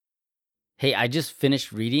Hey, I just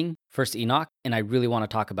finished reading First Enoch, and I really want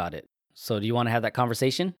to talk about it. So do you want to have that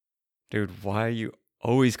conversation? Dude, why are you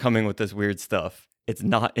always coming with this weird stuff? It's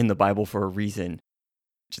not in the Bible for a reason.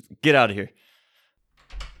 Just get out of here.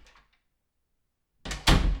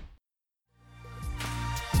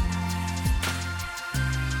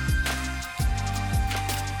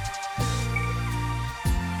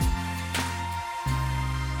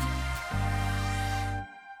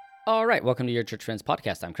 All right, welcome to Your Church Friends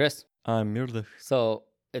podcast. I'm Chris. I'm Mirda. So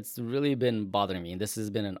it's really been bothering me, and this has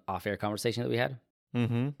been an off-air conversation that we had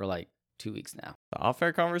for like 2 weeks now. The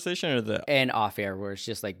off-air conversation or the... And off-air, where it's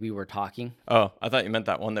just like we were talking. Oh, I thought you meant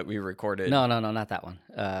that one that we recorded. No, not that one.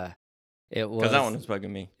 It was... Because that one was bugging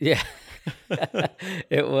me. Yeah.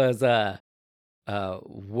 It was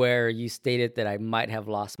where you stated that I might have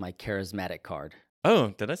lost my charismatic card.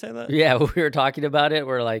 Oh, did I say that? Yeah, we were talking about it.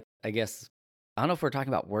 We're like, I guess, I don't know if we're talking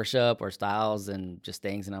about worship or styles and just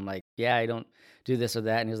things. And I'm like, yeah, I don't do this or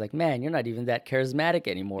that. And he was like, man, you're not even that charismatic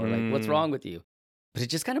anymore. Like, what's wrong with you? But it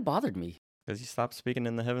just kind of bothered me. Because you stopped speaking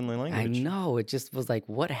in the heavenly language. I know. It just was like,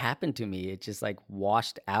 what happened to me? It just like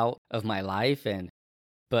washed out of my life.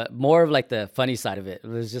 But more of like the funny side of it. It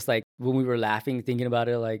was just like when we were laughing, thinking about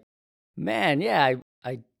it, like, man, yeah,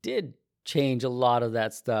 I did change a lot of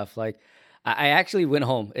that stuff. Like, I actually went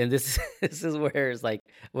home, and this is where it's like,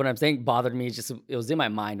 what I'm saying bothered me. It was in my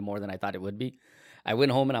mind more than I thought it would be. I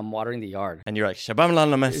went home and I'm watering the yard. And you're like, Shabam la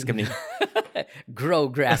namaskabni. Grow,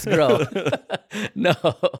 grass, grow.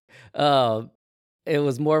 No. It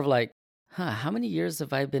was more of like, how many years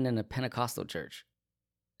have I been in a Pentecostal church?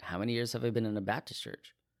 How many years have I been in a Baptist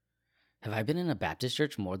church? Have I been in a Baptist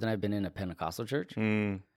church more than I've been in a Pentecostal church?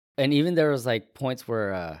 And even there was like points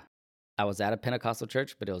where I was at a Pentecostal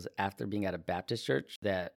church, but it was after being at a Baptist church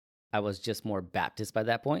that I was just more Baptist by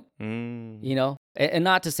that point, you know? And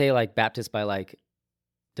not to say like Baptist by like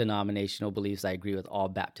denominational beliefs. I agree with all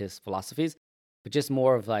Baptist philosophies, but just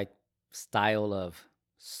more of like style of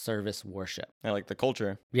service worship. I like the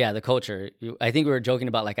culture. Yeah, the culture. I think we were joking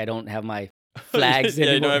about like I don't have my flags yeah,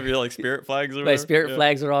 anymore. you don't have your like spirit flags or My whatever? spirit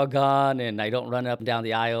flags are all gone, and I don't run up and down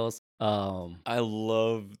the aisles. I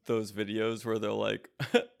love those videos where they'll like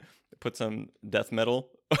put some death metal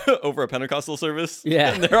over a Pentecostal service.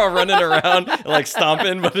 Yeah. And they're all running around and like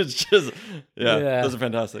stomping, but it's just, yeah, those are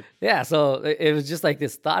fantastic. Yeah, so it was just like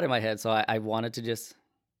this thought in my head. So I wanted to just,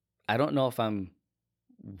 I don't know if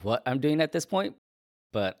what I'm doing at this point,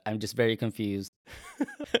 but I'm just very confused.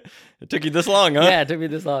 It took you this long, huh? Yeah, it took me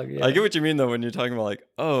this long. Yeah. I get what you mean though when you're talking about like,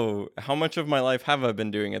 oh, how much of my life have I been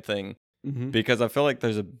doing a thing? Because I feel like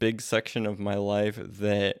there's a big section of my life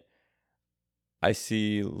that I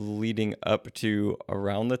see leading up to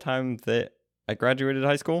around the time that I graduated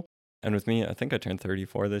high school. And with me, I think I turned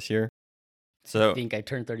 34 this year. So I think I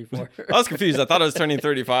turned 34. I was confused. I thought I was turning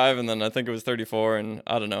 35 and then I think it was 34 and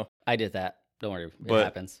I don't know. I did that. Don't worry. It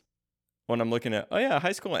happens. When I'm looking at, oh yeah,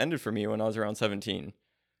 high school ended for me when I was around 17.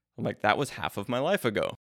 I'm like, that was half of my life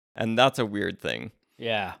ago. And that's a weird thing.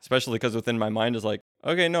 Yeah. Especially because within my mind is like,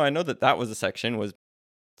 okay, no, I know that was a section was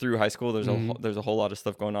through high school. There's a whole lot of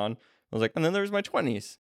stuff going on. I was like, and then there's my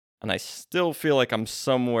 20s. And I still feel like I'm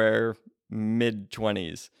somewhere mid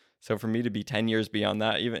 20s. So for me to be 10 years beyond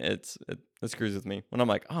that, even it screws with me. When I'm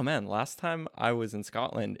like, oh man, last time I was in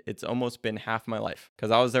Scotland, it's almost been half my life.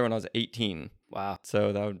 Because I was there when I was 18. Wow.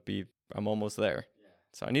 So that would be, I'm almost there.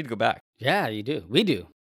 So I need to go back. Yeah, you do. We do.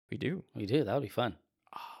 We do. That would be fun.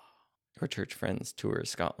 Your church friends tour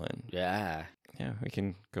Scotland. Yeah. Yeah, we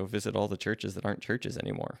can go visit all the churches that aren't churches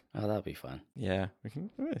anymore. Oh, that would be fun. Yeah, we can.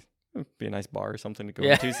 It'd be a nice bar or something to go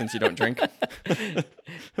into since you don't drink.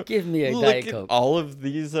 Give me a Look Diet at Coke. all of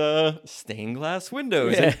these stained glass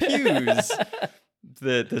windows and pews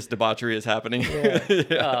that this debauchery is happening.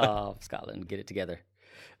 Oh, Scotland, get it together.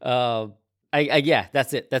 Yeah,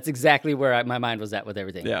 that's it. That's exactly where my mind was at with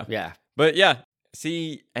everything. Yeah. But yeah,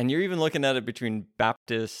 see, and you're even looking at it between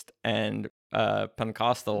Baptist and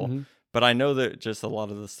Pentecostal. But I know that just a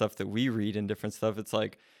lot of the stuff that we read and different stuff, it's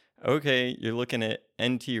like, okay, you're looking at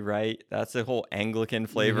N.T. Wright. That's a whole Anglican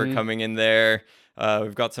flavor coming in there.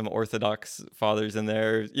 We've got some Orthodox fathers in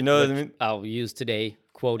there. You know what I mean? I'll use today,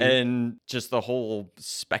 quoting. And just the whole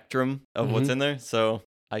spectrum of what's in there. So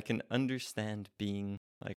I can understand being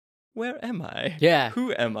like, where am I? Yeah.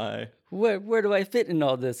 Who am I? Where do I fit in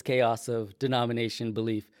all this chaos of denomination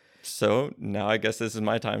belief? So now I guess this is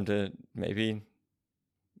my time to maybe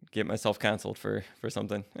get myself canceled for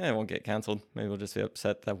something. I won't get canceled. Maybe we'll just be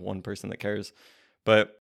upset that one person that cares.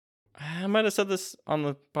 But I might have said this on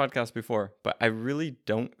the podcast before, but I really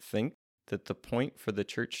don't think that the point for the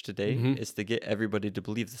church today is to get everybody to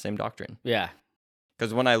believe the same doctrine. Yeah.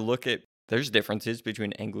 Because when I look at there's differences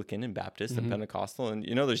between Anglican and Baptist and Pentecostal, and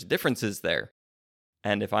there's differences there.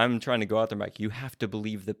 And if I'm trying to go out there, like, you have to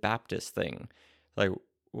believe the Baptist thing, like,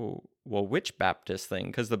 well, which Baptist thing?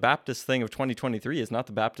 Because the Baptist thing of 2023 is not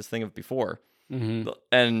the Baptist thing of before.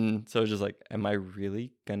 And so it's just like, am I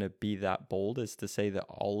really gonna be that bold as to say that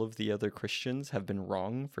all of the other Christians have been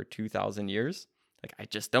wrong for 2,000 years? Like, I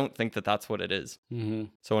just don't think that that's what it is.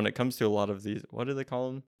 So when it comes to a lot of these, what do they call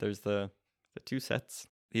them? There's the two sets.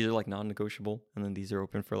 These are like non-negotiable, and then these are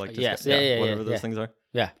open for like whatever those things are.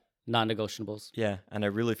 Yeah, non-negotiables. Yeah, and I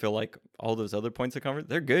really feel like all those other points I covered,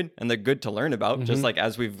 they're good, and they're good to learn about. Just like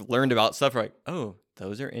as we've learned about stuff, we're like, oh,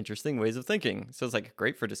 those are interesting ways of thinking. So it's like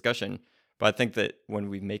great for discussion. But I think that when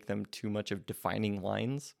we make them too much of defining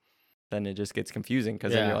lines, then it just gets confusing,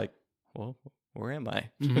 because then you're like, well, where am I?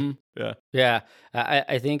 Yeah.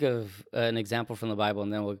 I think of an example from the Bible,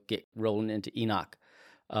 and then we'll get rolling into Enoch.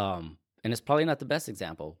 And it's probably not the best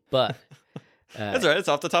example, but that's right. It's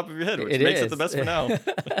off the top of your head, which makes it the best for now.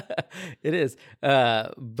 It is.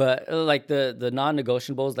 But like the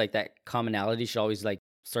non-negotiables, like that commonality should always like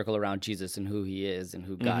circle around Jesus and who he is and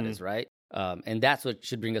who God is, right? And that's what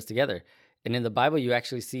should bring us together. And in the Bible, you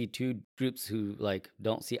actually see two groups who like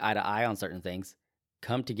don't see eye to eye on certain things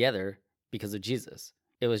come together because of Jesus.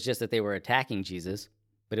 It was just that they were attacking Jesus,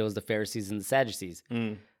 but it was the Pharisees and the Sadducees.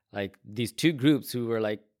 Like these two groups who were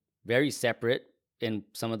like very separate in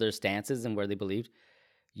some of their stances and where they believed,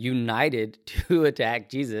 united to attack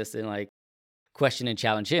Jesus and like question and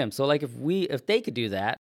challenge him. So like if they could do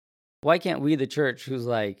that, why can't we, the church, who's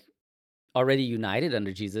like already united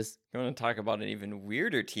under Jesus? You want to talk about an even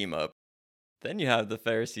weirder team up? Then you have the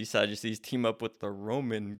Pharisees, Sadducees team up with the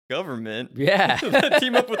Roman government. Yeah.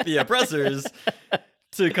 Team up with the oppressors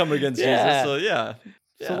to come against Jesus. So yeah.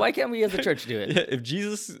 So why can't we as a church do it? If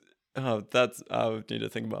Jesus, I would need to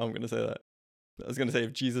think about how I'm going to say that. I was going to say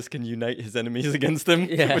if Jesus can unite his enemies against him,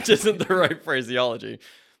 which isn't the right phraseology.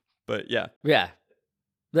 But yeah. Yeah.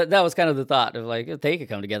 That was kind of the thought of like, if they could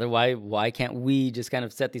come together, why can't we just kind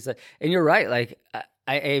of set these? And you're right. Like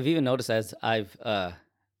I've even noticed as I've,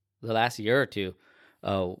 the last year or two,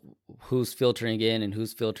 who's filtering in and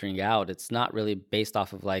who's filtering out. It's not really based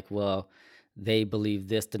off of like, well, they believe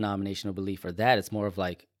this denominational belief or that. It's more of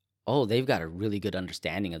like, oh, they've got a really good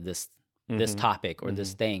understanding of this topic or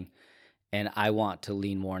this thing, and I want to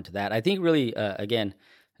lean more into that. I think really, again,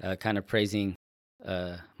 kind of praising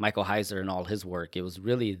Michael Heiser and all his work, it was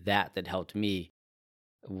really that helped me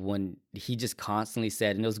when he just constantly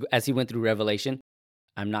said, and it was as he went through Revelation,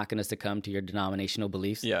 I'm not going to succumb to your denominational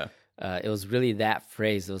beliefs. Yeah. It was really that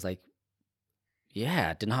phrase. It was like,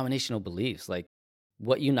 yeah, denominational beliefs. Like,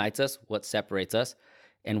 what unites us, what separates us,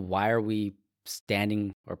 and why are we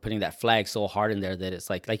standing or putting that flag so hard in there that it's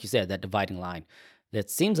like you said, that dividing line that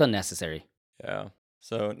seems unnecessary. Yeah.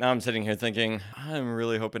 So now I'm sitting here thinking, I'm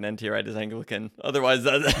really hoping NT Wright is Anglican. Otherwise,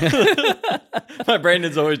 my brain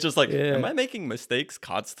is always just like, am I making mistakes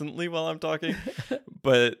constantly while I'm talking?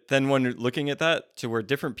 But then when you're looking at that to where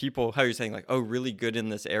different people, how you're saying like, oh, really good in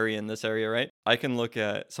this area, right? I can look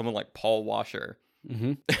at someone like Paul Washer,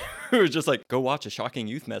 who's just like, go watch a Shocking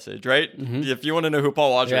Youth Message, right? If you want to know who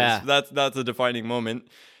Paul Washer is, that's a defining moment.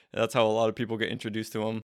 That's how a lot of people get introduced to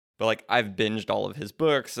him. But like I've binged all of his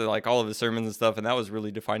books and like all of his sermons and stuff, and that was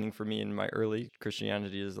really defining for me in my early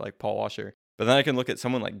Christianity is like Paul Washer. But then I can look at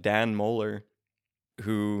someone like Dan Mohler,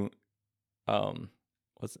 who,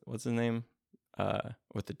 what's his name?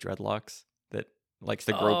 With the dreadlocks that likes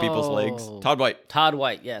to grow people's legs. Todd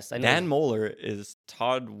White, yes, I know. Dan Mohler is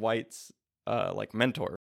Todd White's like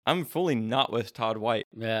mentor. I'm fully not with Todd White,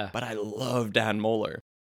 but I love Dan Mohler.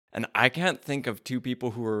 And I can't think of two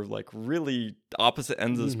people who are like really opposite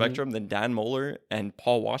ends of the spectrum than Dan Mohler and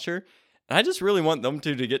Paul Washer. And I just really want them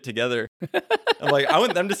two to get together. I'm like, I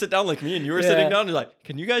want them to sit down like me and you were sitting down and like,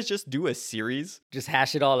 can you guys just do a series? Just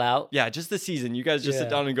hash it all out? Yeah, just the season. You guys just sit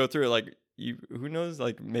down and go through it. Like, who knows?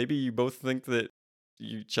 Like, maybe you both think that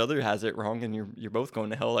each other has it wrong and you're both going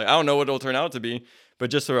to hell. Like, I don't know what it'll turn out to be. But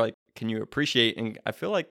just sort of like, can you appreciate? And I feel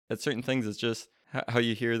like at certain things, it's just how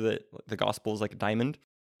you hear that the gospel is like a diamond.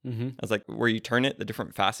 It's like where you turn it, the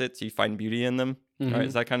different facets, you find beauty in them, right?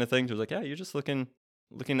 It's that kind of thing. So it's like, yeah, you're just looking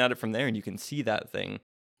at it from there and you can see that thing.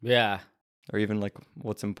 Yeah. Or even like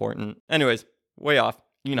what's important. Anyways, way off.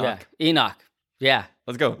 Enoch. Yeah. Enoch. Yeah.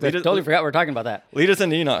 Let's go. Totally forgot we were talking about that. Lead us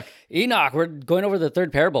into Enoch. Enoch. We're going over the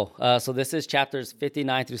third parable. So this is chapters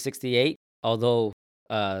 59 through 68, although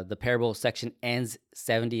the parable section ends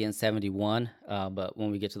 70 and 71. But when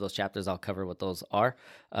we get to those chapters, I'll cover what those are.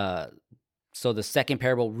 So the second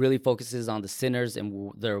parable really focuses on the sinners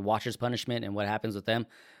and their watcher's punishment and what happens with them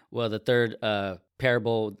Well, the third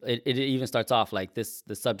parable, it even starts off like this.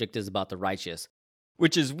 The subject is about the righteous.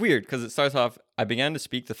 Which is weird because it starts off, I began to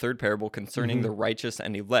speak the third parable concerning the righteous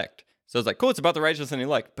and elect. So it's like, cool, it's about the righteous and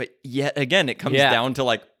elect. But yet again, it comes down to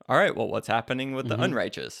like, all right, well, what's happening with the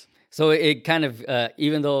unrighteous? So it kind of,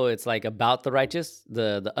 even though it's like about the righteous,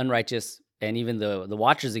 the unrighteous, and even the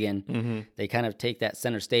watchers again, they kind of take that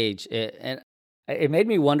center stage. And it made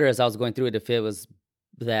me wonder as I was going through it if it was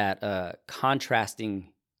that contrasting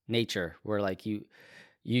nature where like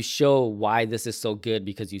you show why this is so good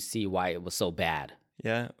because you see why it was so bad.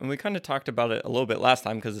 Yeah, and we kind of talked about it a little bit last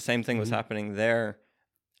time because the same thing was happening there.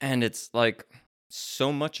 And it's like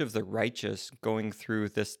so much of the righteous going through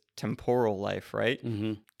this temporal life, right?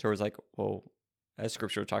 Towards like, well, as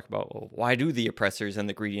scripture would talk about, well, why do the oppressors and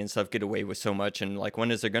the greedy and stuff get away with so much? And like, when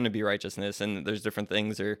is there going to be righteousness? And there's different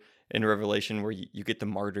things or in Revelation where you get the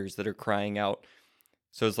martyrs that are crying out.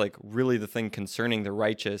 So it's like really the thing concerning the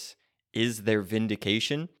righteous is their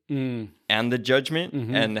vindication and the judgment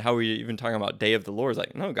and how we even talking about day of the Lord is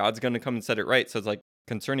like, no, God's going to come and set it right. So it's like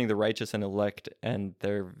concerning the righteous and elect and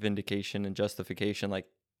their vindication and justification, like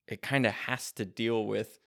it kind of has to deal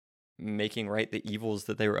with making right the evils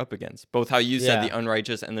that they were up against. Both how you said the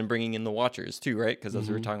unrighteous and then bringing in the watchers too, right? Because as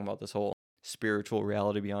we were talking about this whole spiritual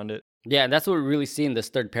reality beyond it. Yeah, and that's what we really see in this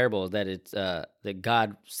third parable, that it's that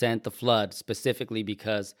God sent the flood specifically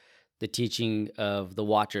because the teaching of the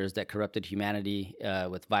watchers that corrupted humanity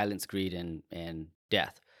with violence, greed, and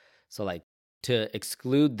death. So like to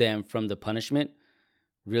exclude them from the punishment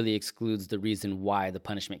really excludes the reason why the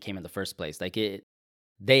punishment came in the first place. Like in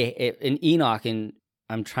Enoch, and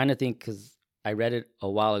I'm trying to think because I read it a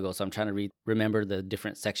while ago, so I'm trying to remember the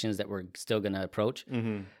different sections that we're still going to approach.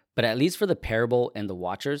 But at least for the parable and the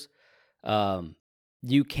watchers,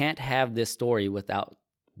 you can't have this story without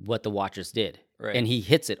what the watchers did. Right. And he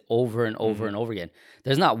hits it over and over and over again.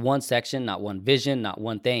 There's not one section, not one vision, not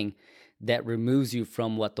one thing that removes you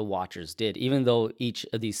from what the watchers did. Even though each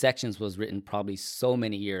of these sections was written probably so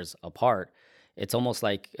many years apart, it's almost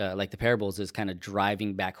like the parables is kind of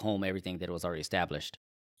driving back home everything that was already established.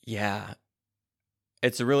 Yeah.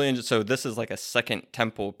 It's a really interesting. So this is like a second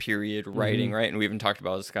temple period writing, right? And we even talked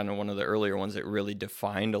about it's kind of one of the earlier ones that really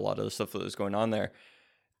defined a lot of the stuff that was going on there.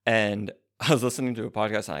 And I was listening to a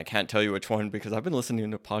podcast, and I can't tell you which one because I've been listening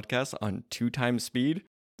to podcasts on 2 times speed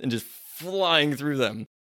and just flying through them.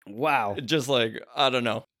 Wow. Just like, I don't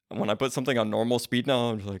know. When I put something on normal speed now,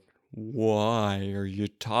 I'm just like, why are you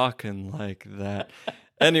talking like that?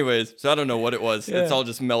 Anyways, so I don't know what it was. Yeah. It's all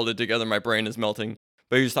just melded together. My brain is melting.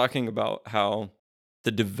 But he was talking about how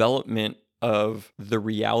the development of the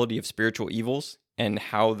reality of spiritual evils and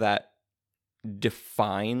how that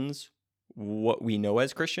defines what we know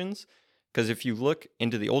as Christians. Because if you look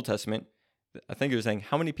into the Old Testament, I think it was saying,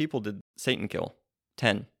 how many people did Satan kill?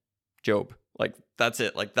 10. Job. Like, that's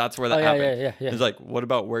it. Like, that's where that happened. Yeah. It's like, what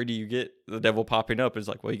about where do you get the devil popping up? It's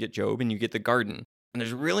like, well, you get Job and you get the garden. And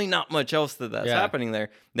there's really not much else that's happening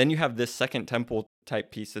there. Then you have this second temple type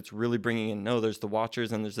piece that's really bringing in, no, there's the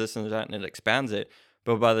watchers and there's this and there's that, and it expands it.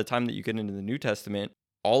 But by the time that you get into the New Testament,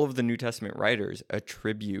 all of the New Testament writers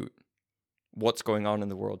attribute what's going on in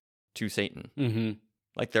the world to Satan.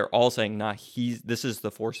 Like they're all saying, nah, this is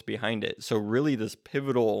the force behind it. So really this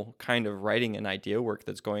pivotal kind of writing and idea work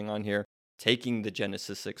that's going on here, taking the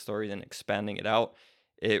Genesis 6 story and expanding it out,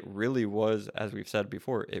 it really was, as we've said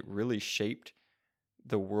before, it really shaped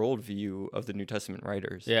the worldview of the New Testament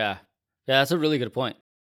writers. Yeah, that's a really good point.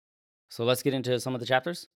 So let's get into some of the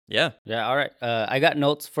chapters? Yeah, all right. I got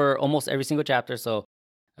notes for almost every single chapter, so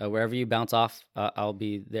wherever you bounce off, I'll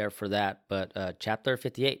be there for that. But chapter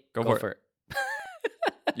 58, go for it.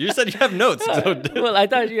 You said you have notes. So well, I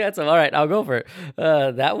thought you had some. All right, I'll go for it.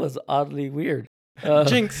 That was oddly weird.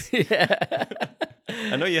 Jinx. Yeah.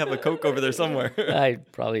 I know you have a Coke over there somewhere. I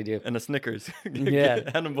probably do. And a Snickers.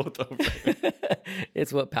 Yeah. Hand them both over.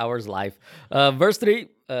 It's what powers life. Verse 3,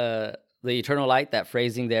 the eternal light, that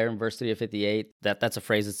phrasing there in verse 3 of 58, that's a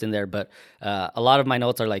phrase that's in there. But a lot of my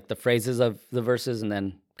notes are like the phrases of the verses and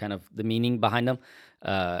then kind of the meaning behind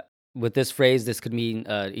them. With this phrase, this could mean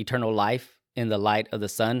eternal life in the light of the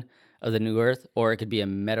sun of the new earth, or it could be a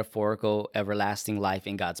metaphorical everlasting life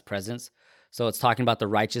in God's presence. So it's talking about the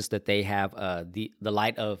righteous, that they have the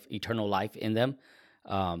light of eternal life in them.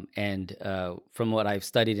 And from what I've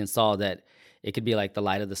studied and saw, that it could be like the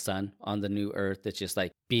light of the sun on the new earth that's just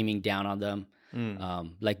like beaming down on them.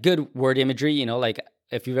 Like good word imagery, like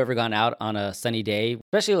if you've ever gone out on a sunny day,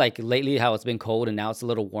 especially like lately how it's been cold and now it's a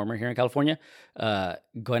little warmer here in California,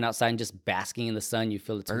 going outside and just basking in the sun, you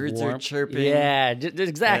feel it's birds warm. Are chirping. Yeah,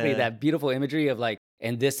 exactly. That beautiful imagery of like,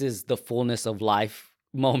 and this is the fullness of life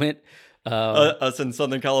moment. Us in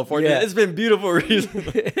Southern California, yeah. it's been beautiful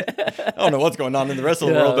recently. I don't know what's going on in the rest of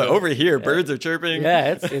the world, but over here, birds are chirping.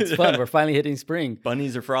 Yeah, it's fun. We're finally hitting spring.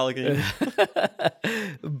 Bunnies are frolicking.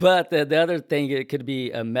 But the other thing, it could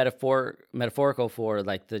be a metaphorical for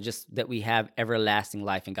like that we have everlasting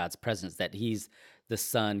life in God's presence, that He's the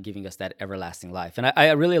Son giving us that everlasting life. And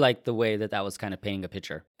I really like the way that was kind of painting a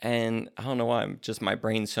picture. And I don't know why, my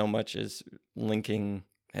brain so much is linking.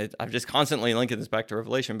 I'm just constantly linking this back to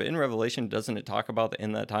Revelation. But in Revelation, doesn't it talk about that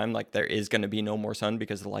in that time, like there is going to be no more sun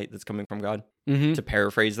because of the light that's coming from God? Mm-hmm. To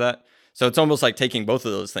paraphrase that. So it's almost like taking both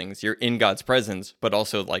of those things. You're in God's presence, but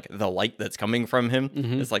also like the light that's coming from Him.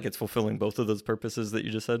 Mm-hmm. It's like it's fulfilling both of those purposes that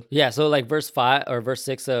you just said. Yeah. So like verse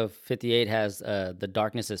 6 of 58 has the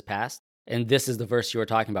darkness is past. And this is the verse you were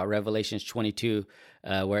talking about, Revelations 22,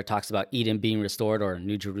 where it talks about Eden being restored, or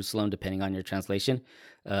New Jerusalem, depending on your translation.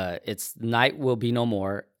 It's night will be no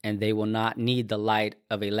more, and they will not need the light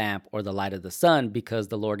of a lamp or the light of the sun, because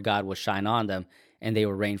the Lord God will shine on them, and they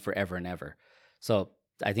will reign forever and ever. So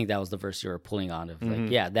I think that was the verse you were pulling on. Of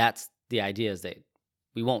like, yeah, that's the idea, is that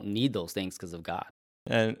we won't need those things because of God.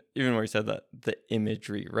 And even where you said that, the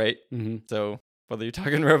imagery, right? Mm-hmm. So whether you're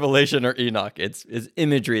talking Revelation or Enoch, it's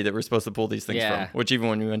imagery that we're supposed to pull these things from. Which even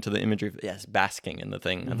when we went to the imagery of, basking in the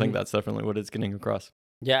thing, I think that's definitely what it's getting across.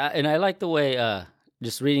 Yeah, and I like the way,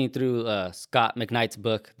 just reading through Scott McKnight's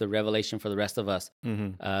book, The Revelation for the Rest of Us,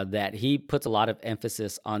 that he puts a lot of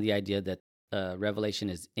emphasis on the idea that Revelation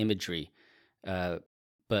is imagery,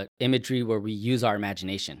 but imagery where we use our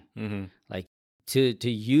imagination. Mm-hmm. Like to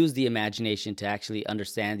use the imagination to actually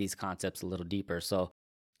understand these concepts a little deeper. So,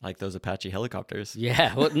 like those Apache helicopters.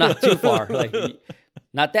 Yeah, well, not too far. Like,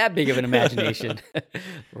 not that big of an imagination.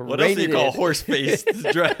 What else do you call horse-faced?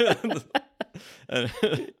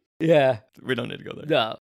 Yeah. We don't need to go there.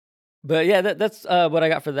 No. But yeah, that's what I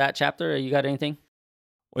got for that chapter. You got anything?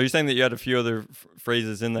 Well, you're saying that you had a few other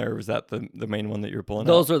phrases in there. Or was that the main one that you were pulling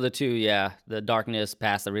out? Those were the two, yeah. The darkness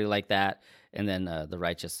past, I really like that. And then the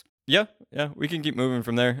righteous. Yeah. We can keep moving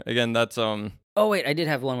from there. Again, that's... Oh, wait, I did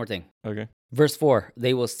have one more thing. Okay. Verse 4,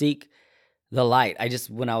 they will seek the light.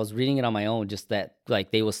 When I was reading it on my own, just that,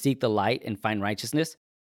 like, they will seek the light and find righteousness.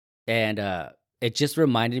 And it just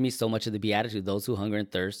reminded me so much of the Beatitude, those who hunger and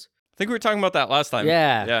thirst. I think we were talking about that last time.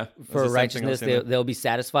 Yeah. For righteousness, they'll be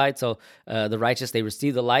satisfied. So the righteous, they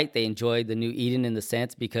receive the light. They enjoy the new Eden in the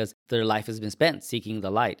sense because their life has been spent seeking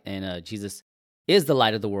the light. And Jesus is the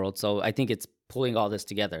light of the world. So I think it's pulling all this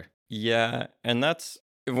together. Yeah, and that's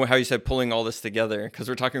how you said pulling all this together, because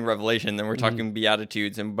we're talking Revelation, then we're talking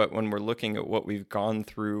Beatitudes, but when we're looking at what we've gone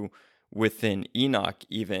through within Enoch,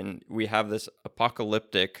 even, we have this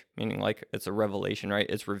apocalyptic, meaning like it's a revelation, right?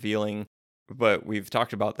 It's revealing, but we've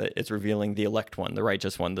talked about that it's revealing the elect one, the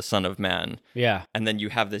righteous one, the Son of Man. Yeah. And then you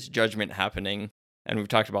have this judgment happening, and we've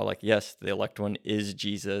talked about, like, yes, the elect one is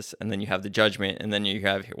Jesus, and then you have the judgment, and then you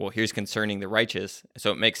have, well, here's concerning the righteous.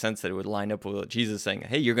 So it makes sense that it would line up with Jesus saying,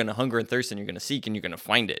 hey, you're going to hunger and thirst, and you're going to seek, and you're going to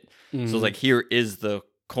find it. Mm-hmm. So it's like, here is the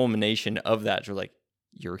culmination of that. You're like,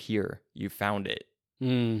 you're here. You found it.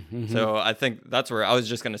 Mm-hmm. So I think that's where I was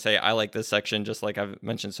just going to say, I like this section, just like I've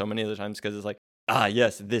mentioned so many other times, because it's like,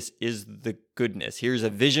 yes, this is the goodness. Here's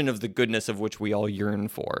a vision of the goodness of which we all yearn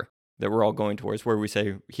for, that we're all going towards, where we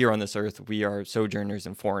say, here on this earth, we are sojourners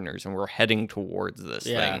and foreigners, and we're heading towards this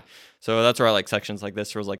thing. So that's where I like sections like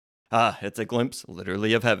this, where it's like, it's a glimpse,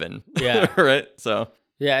 literally, of heaven. Yeah. Right? So.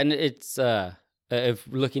 Yeah, and it's, if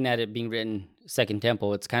looking at it being written Second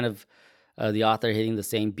Temple, it's kind of the author hitting the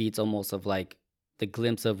same beats almost of like the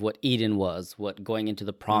glimpse of what Eden was, what going into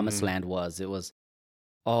the promised land was. It was,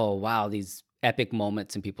 oh, wow, these epic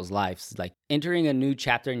moments in people's lives. Like entering a new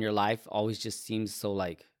chapter in your life always just seems so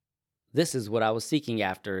like, this is what I was seeking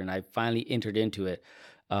after, and I finally entered into it.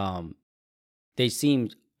 They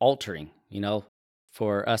seemed altering,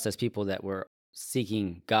 for us as people that were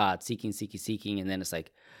seeking God, seeking, and then it's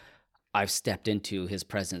like, I've stepped into His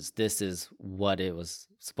presence. This is what it was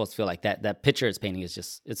supposed to feel like. That picture it's painting is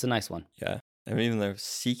just, it's a nice one. Yeah, I mean, they're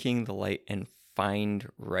seeking the light and find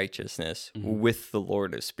righteousness with the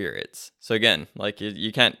Lord of Spirits. So again, like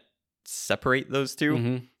you can't separate those two.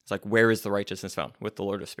 Mm-hmm. It's like, where is the righteousness found? With the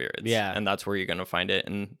Lord of Spirits. Yeah. And that's where you're going to find it.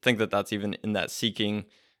 And think that that's even in that seeking.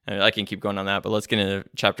 And I can keep going on that, but let's get into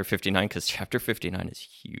chapter 59, because chapter 59 is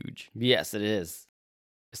huge. Yes, it is.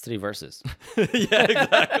 It's 3 verses. Yeah,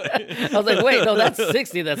 exactly. I was like, wait, no, that's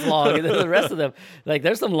 60 that's long. And then the rest of them, like,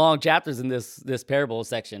 there's some long chapters in this parable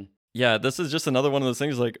section. Yeah, this is just another one of those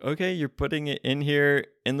things like, okay, you're putting it in here.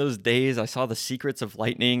 In those days, I saw the secrets of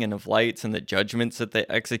lightning and of lights and the judgments that they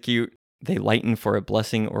execute. They lighten for a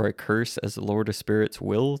blessing or a curse as the Lord of Spirits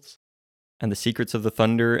wills. and the secrets of the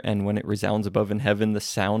thunder, and when it resounds above in heaven, the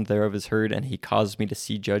sound thereof is heard, and he caused me to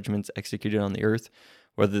see judgments executed on the earth,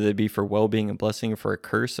 whether they be for well-being and blessing, or for a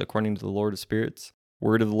curse, according to the Lord of spirits,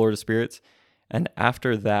 word of the Lord of spirits. And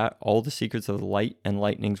after that, all the secrets of the light and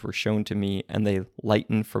lightnings were shown to me, and they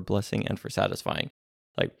lighten for blessing and for satisfying.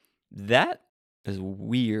 Like, that is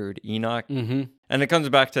weird, Enoch. Mm-hmm. And it comes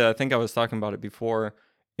back to, I think I was talking about it before,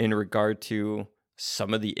 in regard to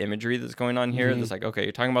some of the imagery that's going on here. Mm-hmm. It's like, okay,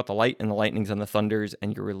 you're talking about the light and the lightnings and the thunders,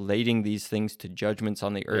 and you're relating these things to judgments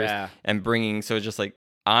on the earth and bringing, so it's just like,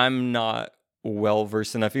 I'm not well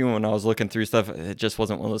versed enough. Even when I was looking through stuff, it just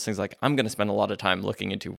wasn't one of those things like, I'm going to spend a lot of time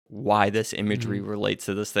looking into why this imagery relates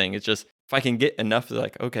to this thing. It's just, if I can get enough,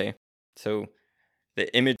 like, okay, so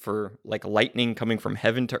the image for like lightning coming from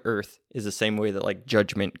heaven to earth is the same way that like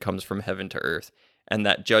judgment comes from heaven to earth. And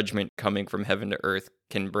that judgment coming from heaven to earth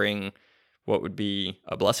can bring what would be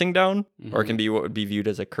a blessing down, or it can be what would be viewed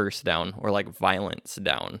as a curse down, or like violence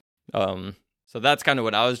down. So that's kind of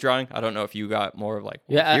what I was drawing. I don't know if you got more of like,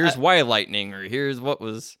 well, here's why lightning, or here's what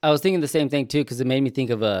was. I was thinking the same thing too, because it made me think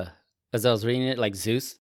of as I was reading it, like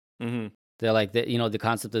Zeus. Mm-hmm. They're like, the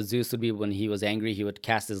concept of Zeus would be when he was angry, he would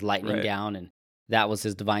cast his lightning down, and that was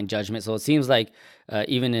his divine judgment. So it seems like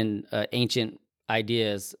even in ancient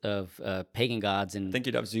ideas of pagan gods, and I think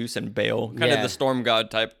you'd have Zeus and Baal, kind of the storm god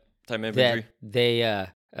type imagery. That they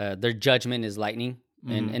their judgment is lightning,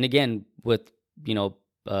 and again with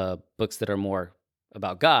books that are more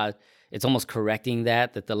about God, it's almost correcting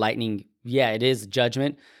that the lightning, it is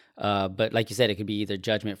judgment, but like you said, it could be either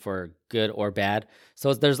judgment for good or bad.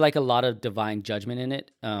 So there's like a lot of divine judgment in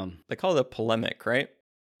it. They call it a polemic, right?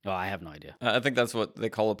 Oh, I have no idea. I think that's what they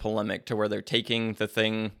call a polemic, to where they're taking the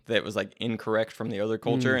thing that was like incorrect from the other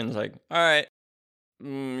culture and it's like, all right,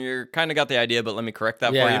 you're kind of got the idea, but let me correct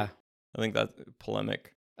that for you. I think that's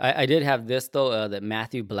polemic. I did have this, though, that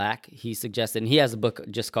Matthew Black, he suggested, and he has a book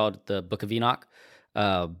just called The Book of Enoch,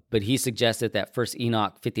 but he suggested that First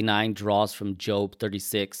Enoch 59 draws from Job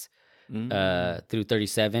 36 through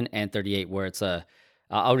 37 and 38, where it's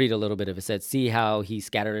I'll read a little bit of it. It said, see how he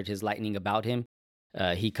scattered his lightning about him.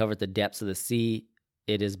 He covered the depths of the sea.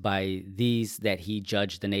 It is by these that he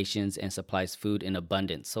judged the nations and supplies food in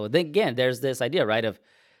abundance. So then again, there's this idea, right, of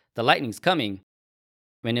the lightning's coming.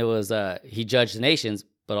 When it was he judged the nations,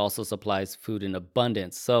 but also supplies food in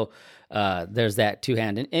abundance. So there's that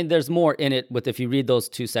two-hand. And there's more in it with, if you read those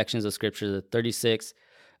two sections of Scripture, the 36,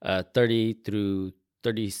 30 through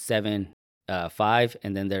 37, 5,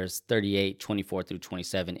 and then there's 38, 24 through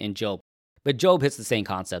 27 in Job. But Job hits the same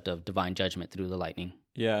concept of divine judgment through the lightning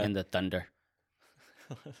and the thunder.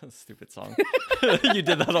 Stupid song. You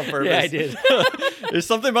did that on purpose. Yeah, I did. There's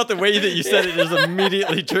something about the way that you said it just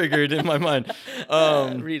immediately triggered in my mind.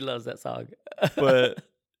 Reed loves that song. But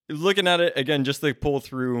looking at it again, just to pull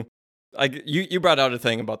through, like you brought out a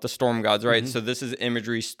thing about the storm gods, right? So this is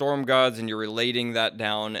imagery, storm gods, and you're relating that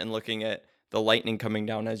down and looking at the lightning coming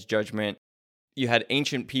down as judgment. You had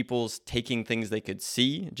ancient peoples taking things they could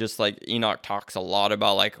see, just like Enoch talks a lot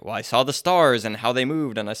about, like, well, I saw the stars and how they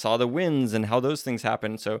moved, and I saw the winds and how those things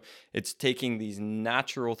happened. So it's taking these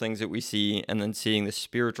natural things that we see and then seeing the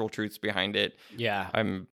spiritual truths behind it. Yeah.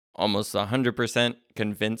 I'm almost 100%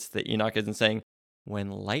 convinced that Enoch isn't saying, when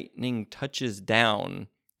lightning touches down,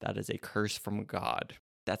 that is a curse from God.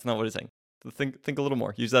 That's not what he's saying. So think a little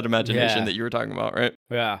more. Use that imagination that you were talking about, right?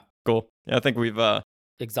 Yeah. Cool. Yeah, I think we've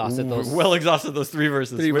exhausted those those three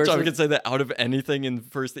verses. I could say that out of anything in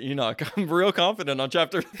First Enoch, I'm real confident on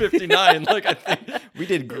chapter 59. Like, I think we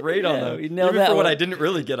did great on that. Even for what I didn't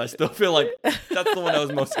really get, I still feel like that's the one I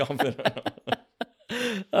was most confident on.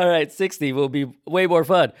 All right, 60 will be way more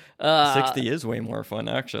fun. 60 is way more fun,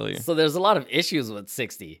 actually. So there's a lot of issues with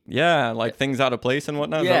 60. Yeah, like things out of place and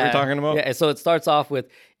whatnot. Is that what you're talking about? Yeah, so it starts off with,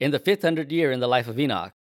 in the 500th year in the life of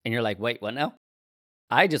Enoch. And you're like, wait, what now?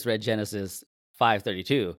 I just read Genesis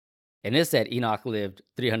 5:32, and it said Enoch lived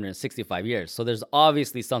 365 years. So there's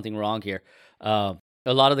obviously something wrong here. A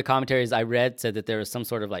lot of the commentaries I read said that there was some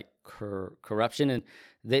sort of like corruption, and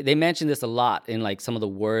they mentioned this a lot in like some of the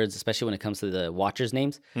words, especially when it comes to the watchers'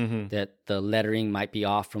 names, that the lettering might be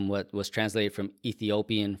off from what was translated from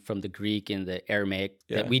Ethiopian, from the Greek and the Aramaic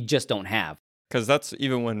that we just don't have. Because that's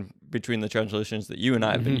even when between the translations that you and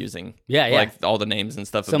I have been using. Yeah. Like all the names and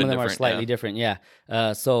stuff have some been of them different. Are slightly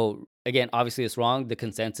different, so again, obviously it's wrong. The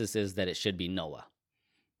consensus is that it should be Noah.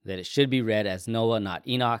 That it should be read as Noah, not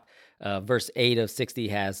Enoch. Verse 8 of 60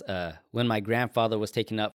 has, when my grandfather was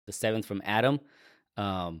taken up, the seventh from Adam.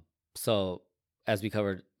 So as we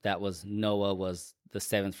covered, that was Noah was the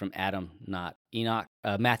seventh from Adam, not Enoch.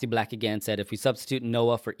 Matthew Black again said, if we substitute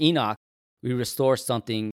Noah for Enoch, we restore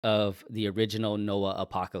something of the original Noah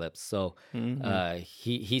apocalypse. So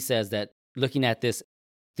he says that looking at this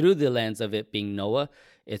through the lens of it being Noah,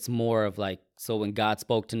 it's more of like, so when God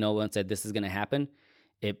spoke to Noah and said this is going to happen,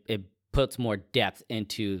 it puts more depth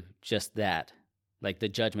into just that, like the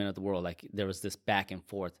judgment of the world. Like there was this back and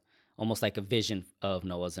forth, almost like a vision of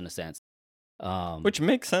Noah's in a sense. Which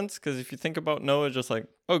makes sense, because if you think about Noah, just like,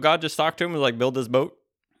 oh, God just talked to him and like, build this boat.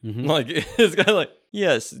 Like, it's kind of like,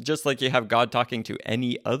 yes, just like you have God talking to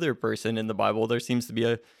any other person in the Bible, there seems to be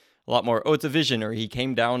a lot more, oh, it's a vision, or he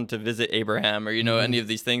came down to visit Abraham, or, any of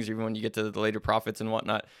these things. Even when you get to the later prophets and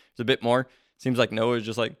whatnot, it's a bit more. Seems like Noah is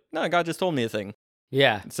just like, no, God just told me a thing.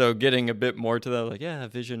 Yeah. So getting a bit more to that, like, yeah, a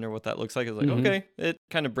vision or what that looks like is like, okay, it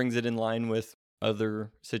kind of brings it in line with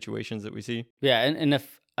other situations that we see. Yeah, and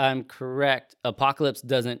if I'm correct, apocalypse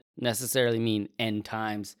doesn't necessarily mean end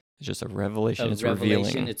times. It's just a revelation. It's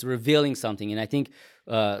revealing. It's revealing something. And I think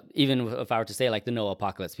even if I were to say like the Noah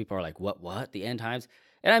apocalypse, people are like, what? The end times?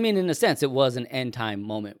 And I mean, in a sense, it was an end time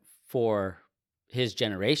moment for his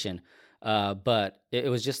generation. But it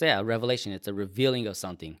was just a revelation. It's a revealing of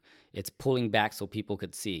something. It's pulling back so people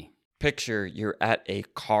could see. Picture you're at a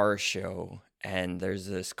car show and there's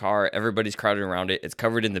this car, everybody's crowded around it. It's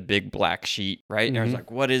covered in the big black sheet, right? And everyone's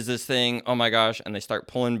like, what is this thing? Oh my gosh. And they start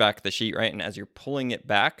pulling back the sheet, right? And as you're pulling it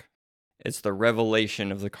back, it's the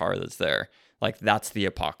revelation of the car that's there. Like, that's the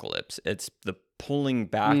apocalypse. It's the pulling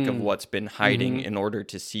back of what's been hiding in order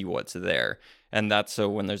to see what's there. And that's so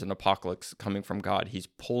when there's an apocalypse coming from God, he's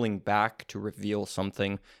pulling back to reveal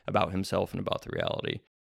something about himself and about the reality.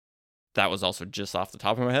 That was also just off the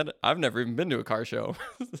top of my head. I've never even been to a car show.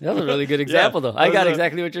 That was a really good example, though. I got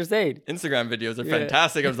exactly what you're saying. Instagram videos are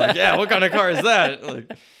fantastic. I was like, what kind of car is that?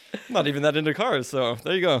 Like, I'm not even that into cars. So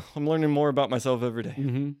there you go. I'm learning more about myself every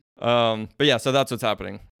day. But yeah, so that's what's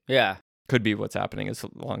happening. Yeah. Could be what's happening as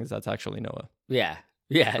long as that's actually Noah. Yeah.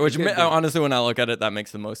 Yeah. Which honestly, when I look at it, that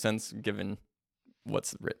makes the most sense given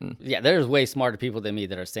what's written. Yeah, there's way smarter people than me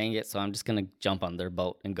that are saying it, so I'm just going to jump on their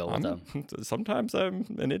boat and go with them. Sometimes I'm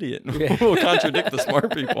an idiot. We'll contradict the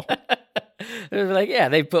smart people. They're like,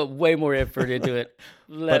 they put way more effort into it.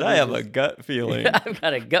 But I have a gut feeling. I've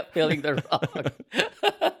got a gut feeling they're wrong.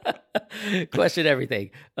 Question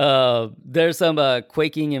everything. There's some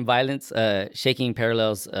quaking and violence, shaking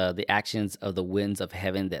parallels the actions of the winds of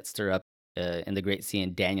heaven that stir up in the Great Sea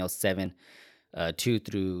in Daniel 7, 2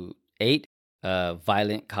 through 8.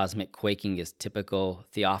 Violent cosmic quaking is typical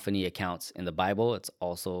theophany accounts in the Bible. It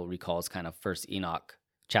also recalls kind of First Enoch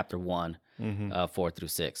chapter 1, 4 through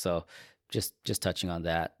 6. So just touching on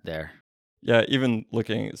that there. Yeah, even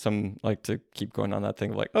looking at some, like, to keep going on that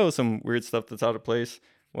thing of like, some weird stuff that's out of place.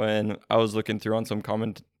 When I was looking through on some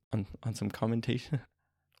some commentation,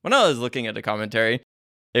 when I was looking at a commentary,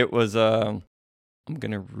 it was I'm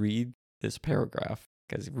gonna read this paragraph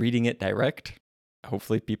because reading it direct,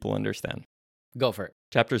 hopefully people understand. Go for it.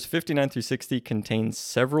 Chapters 59 through 60 contain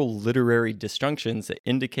several literary disjunctions that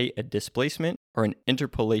indicate a displacement or an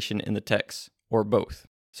interpolation in the text, or both.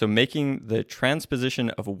 So making the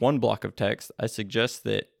transposition of one block of text, I suggest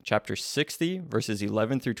that chapter 60, verses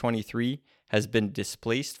 11 through 23, has been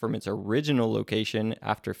displaced from its original location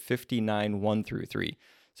after 59, 1 through 3.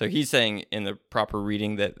 So he's saying in the proper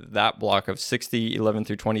reading that block of 60, 11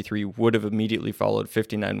 through 23 would have immediately followed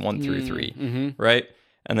 59, 1 through 3, right?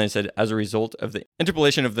 And then he said, as a result of the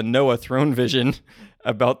interpolation of the Noah throne vision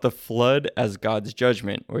about the flood as God's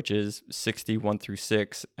judgment, which is 60, 1 through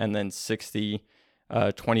 6, and then 60,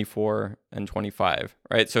 24, and 25,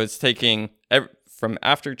 right? So it's taking from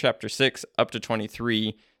after chapter 6 up to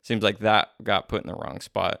 23, seems like that got put in the wrong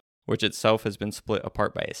spot, which itself has been split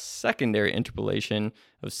apart by a secondary interpolation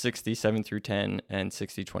of 67 through 10 and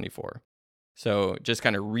 60, 24. So just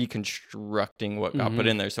kind of reconstructing what got put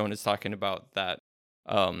in there. So when it's talking about that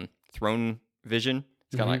throne vision,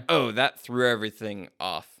 it's kind of like, oh, that threw everything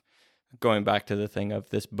off. Going back to the thing of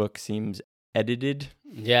this book seems edited.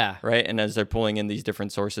 Yeah. Right? And as they're pulling in these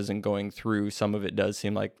different sources and going through, some of it does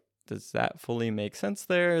seem like, does that fully make sense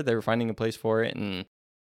there? They were finding a place for it. And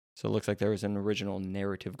so it looks like there was an original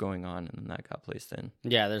narrative going on and then that got placed in.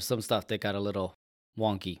 Yeah, there's some stuff that got a little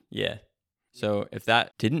wonky. Yeah. So if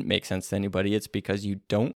that didn't make sense to anybody, it's because you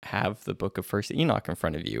don't have the book of First Enoch in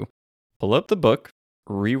front of you. Pull up the book,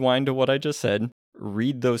 rewind to what I just said,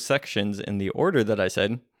 read those sections in the order that I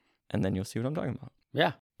said, and then you'll see what I'm talking about.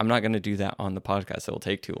 Yeah. I'm not going to do that on the podcast. It'll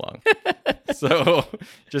take too long. So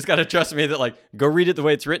just got to trust me that, like, go read it the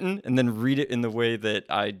way it's written and then read it in the way that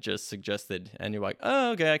I just suggested. And you're like,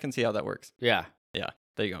 oh, okay, I can see how that works. Yeah. Yeah.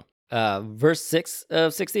 There you go. Verse 6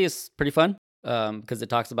 of 60 is pretty fun because it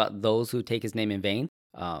talks about those who take his name in vain.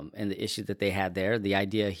 and the issue that they had there. The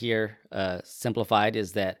idea here, simplified,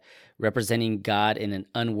 is that representing God in an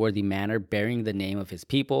unworthy manner, bearing the name of his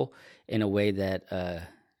people in a way that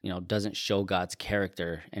doesn't show God's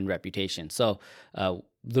character and reputation. So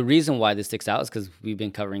the reason why this sticks out is because we've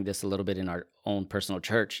been covering this a little bit in our own personal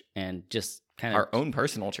church, and just kind of our own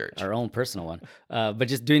personal church, our own personal one. But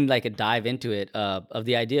just doing like a dive into it of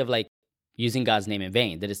the idea of like using God's name in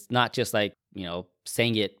vain, that it's not just like,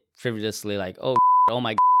 saying it frivolously, like, oh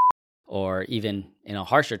my, or even in a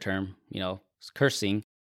harsher term, cursing,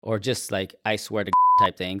 or just like, I swear to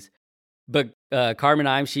type things. But Carmen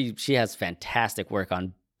Ime, she has fantastic work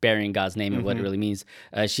on bearing God's name and what it really means.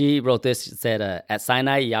 She wrote this, said, at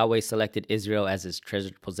Sinai, Yahweh selected Israel as his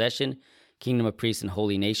treasured possession, kingdom of priests and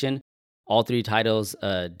holy nation. All three titles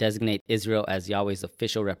designate Israel as Yahweh's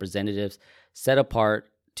official representatives, set apart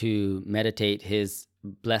to meditate his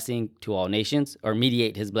blessing to all nations, or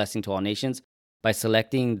mediate his blessing to all nations. By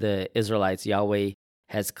selecting the Israelites, Yahweh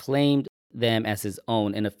has claimed them as his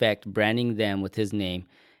own, in effect, branding them with his name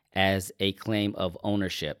as a claim of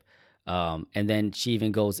ownership. And then she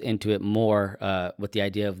even goes into it more with the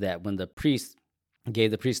idea of that when the priest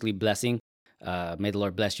gave the priestly blessing, may the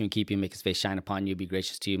Lord bless you and keep you, make his face shine upon you, be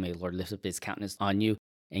gracious to you. May the Lord lift up his countenance on you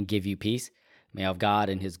and give you peace. May of God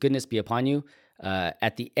and his goodness be upon you.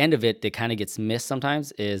 At the end of it, that kind of gets missed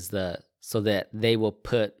sometimes, is so that they will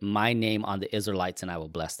put my name on the Israelites and I will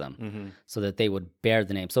bless them, so that they would bear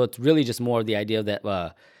the name. So it's really just more of the idea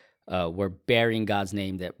that we're bearing God's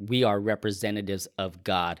name, that we are representatives of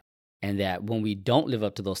God, and that when we don't live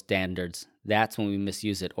up to those standards, that's when we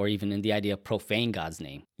misuse it, or even in the idea of profane God's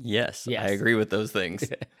name. Yes. I agree with those things.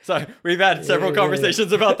 So we've had several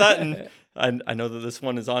conversations about that, and I know that this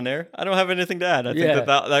one is on air. I don't have anything to add. I think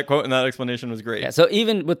that quote and that explanation was great. Yeah, so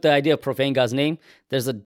even with the idea of profane God's name, there's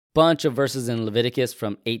a bunch of verses in Leviticus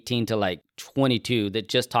from 18 to like 22 that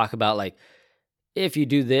just talk about like, if you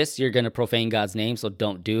do this, you're going to profane God's name, so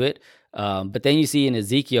don't do it. But then you see in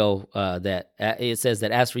Ezekiel that it says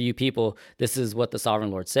that, as for you people, this is what the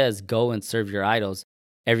sovereign Lord says, go and serve your idols,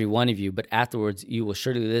 every one of you, but afterwards you will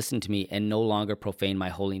surely listen to me and no longer profane my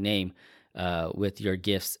holy name with your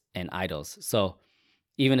gifts and idols. So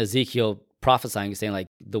even Ezekiel prophesying is saying like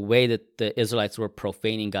the way that the Israelites were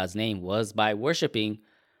profaning God's name was by worshiping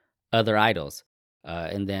other idols,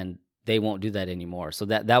 and then they won't do that anymore. So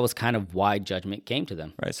that was kind of why judgment came to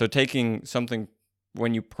them. Right. So taking something,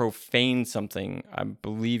 when you profane something, I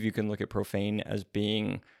believe you can look at profane as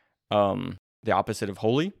being the opposite of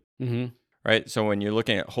holy. Mm-hmm. Right. So when you're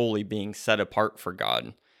looking at holy being set apart for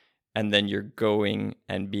God, and then you're going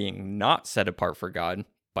and being not set apart for God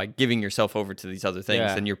by giving yourself over to these other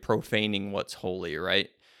things, then you're profaning what's holy, right?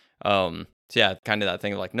 So yeah, kind of that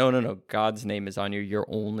thing of like, no, God's name is on you. You're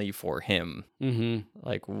only for him. Mm-hmm.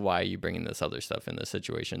 Like, why are you bringing this other stuff in this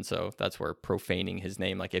situation? So that's where profaning his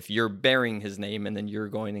name, like if you're bearing his name and then you're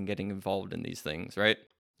going and getting involved in these things, right?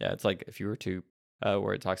 Yeah, it's like if you were to,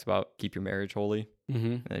 where it talks about keep your marriage holy.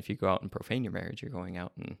 And if you go out and profane your marriage, you're going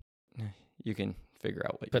out and you can figure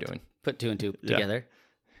out what you're doing. Put two and two together.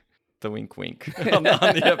 The wink wink on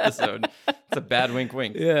the episode. It's a bad wink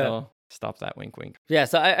wink. Yeah. So stop that wink wink. Yeah,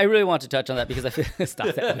 so I really want to touch on that because I feel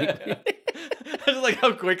stop that wink wink. I just like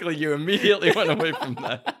how quickly you immediately went away from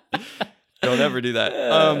that. Don't ever do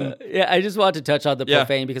that. Yeah, I just want to touch on the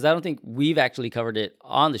profane because I don't think we've actually covered it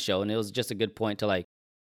on the show, and it was just a good point to like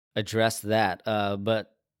address that.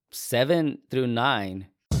 But 7 through 9.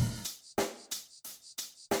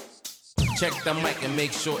 Check the mic and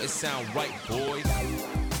make sure it sound right, boys.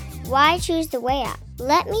 Why choose the Way app?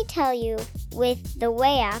 Let me tell you, with the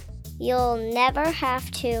Way app, you'll never have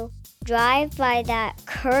to drive by that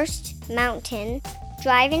cursed mountain,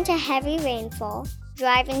 drive into heavy rainfall,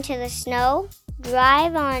 drive into the snow,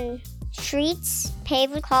 drive on streets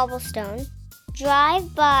paved with cobblestone,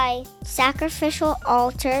 drive by sacrificial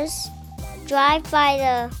altars, drive by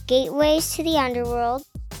the gateways to the underworld,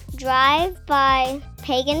 drive by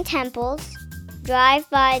pagan temples, drive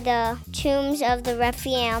by the tombs of the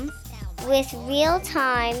Rephaim. With real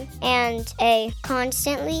time and a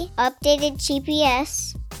constantly updated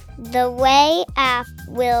GPS, the Way app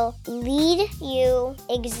will lead you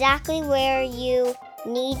exactly where you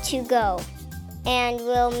need to go and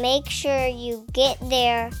will make sure you get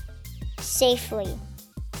there safely.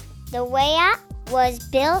 The Way app was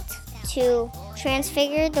built to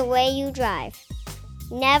transfigure the way you drive.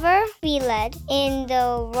 Never be led in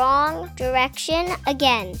the wrong direction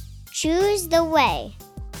again. Choose the Way.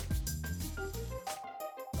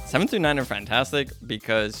 7 through 9 are fantastic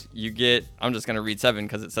because you get, I'm just going to read 7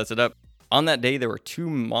 because it sets it up. On that day, there were 2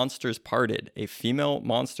 monsters parted, a female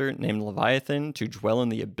monster named Leviathan to dwell in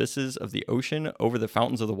the abysses of the ocean over the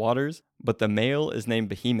fountains of the waters, but the male is named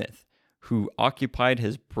Behemoth, who occupied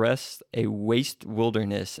his breast a waste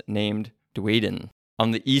wilderness named Duaden.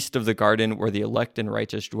 On the east of the garden where the elect and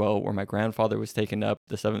righteous dwell, where my grandfather was taken up,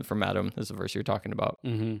 the 7th from Adam. This is the verse you're talking about.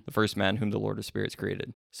 Mm-hmm. The first man whom the Lord of Spirits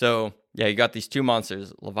created. So, yeah, you got these 2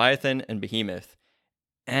 monsters, Leviathan and Behemoth.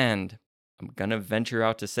 And I'm going to venture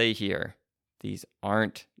out to say here, these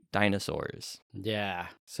aren't dinosaurs. Yeah.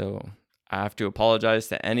 So I have to apologize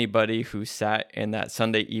to anybody who sat in that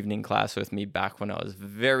Sunday evening class with me back when I was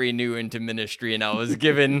very new into ministry and I was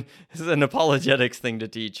given an apologetics thing to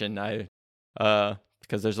teach. And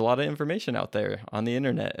because there's a lot of information out there on the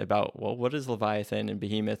internet about, well, what is Leviathan and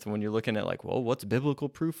Behemoth? When you're looking at like, well, what's biblical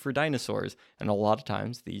proof for dinosaurs? And a lot of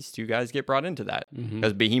times these 2 guys get brought into that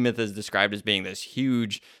because Behemoth is described as being this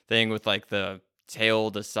huge thing with like the tail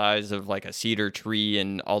the size of like a cedar tree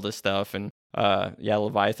and all this stuff. And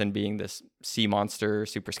Leviathan being this sea monster,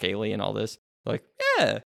 super scaly and all this. Like,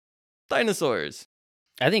 yeah, dinosaurs.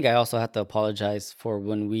 I think I also have to apologize for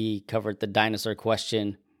when we covered the dinosaur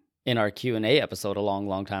question in our Q&A episode a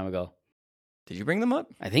long time ago. Did you bring them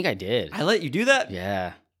up? I think I did. I let you do that?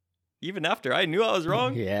 Yeah. Even after I knew I was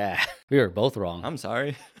wrong? Yeah. We were both wrong. I'm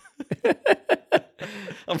sorry.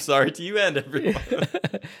 I'm sorry to you and everyone.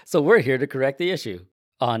 So we're here to correct the issue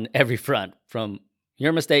on every front, from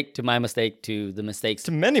your mistake to my mistake to the mistakes.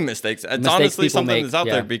 To many mistakes. It's Mistakes honestly people something make, that's out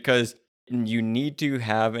yeah. there because you need to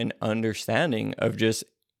have an understanding of just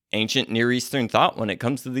ancient Near Eastern thought when it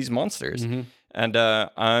comes to these monsters. Mm-hmm. And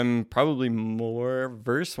I'm probably more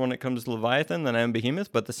versed when it comes to Leviathan than I am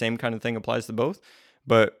Behemoth, but the same kind of thing applies to both.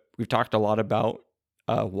 But we've talked a lot about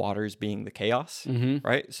waters being the chaos,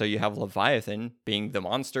 right? So you have Leviathan being the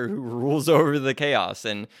monster who rules over the chaos.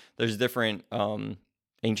 And there's different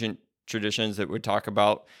ancient traditions that would talk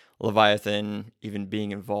about Leviathan even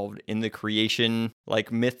being involved in the creation, like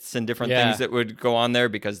myths and different things that would go on there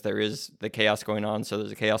because there is the chaos going on. So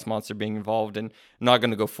there's a chaos monster being involved, and I'm not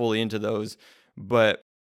going to go fully into those. But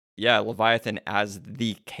yeah, Leviathan as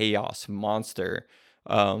the chaos monster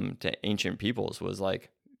to ancient peoples was like,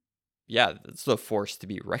 yeah, that's the force to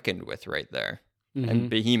be reckoned with right there. Mm-hmm. And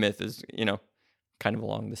Behemoth is, kind of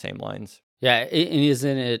along the same lines. Yeah, and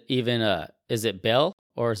isn't it even, is it Bel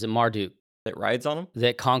or is it Marduk That rides on him?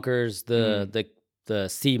 that conquers the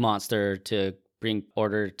sea monster to bring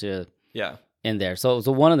order to in there? So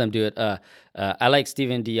one of them do it. I like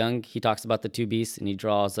Stephen DeYoung. He talks about the 2 beasts, and he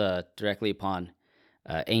draws directly upon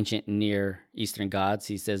ancient Near Eastern gods.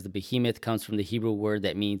 He says the behemoth comes from the Hebrew word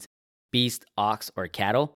that means beast, ox, or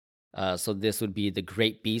cattle. So this would be the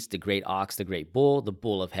great beast, the great ox, the great bull, the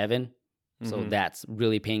bull of heaven. So that's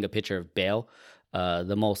really painting a picture of Baal.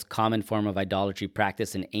 The most common form of idolatry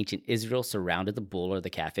practiced in ancient Israel surrounded the bull or the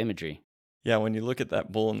calf imagery. Yeah, when you look at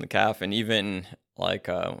that bull and the calf, and even like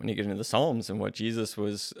when you get into the Psalms and what Jesus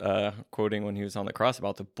was quoting when he was on the cross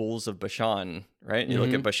about the bulls of Bashan, right? And you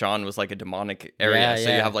look at Bashan was like a demonic area. So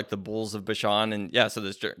you have like the bulls of Bashan, and so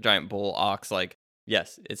this giant bull, ox, like,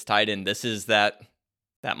 yes, it's tied in. This is that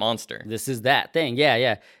monster. This is that thing,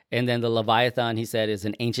 yeah. And then the Leviathan, he said, is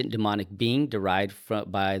an ancient demonic being derived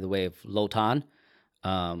by the way of Lotan,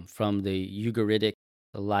 from the Ugaritic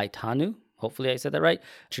Laitanu. Hopefully I said that right.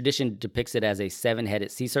 Tradition depicts it as a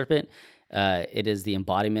 7-headed sea serpent. It is the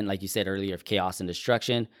embodiment, like you said earlier, of chaos and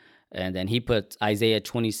destruction. And then he put Isaiah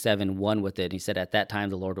 27:1 with it. He said, at that time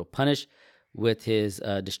the Lord will punish with his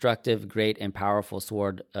destructive, great, and powerful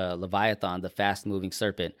sword, Leviathan, the fast-moving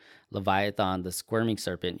serpent. Leviathan, the squirming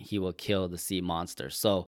serpent, he will kill the sea monster.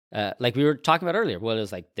 So, like we were talking about earlier, well, it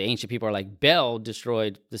was like the ancient people are like, Bel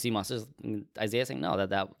destroyed the sea monsters. And Isaiah saying, no,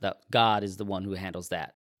 that God is the one who handles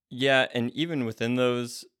that. Yeah, and even within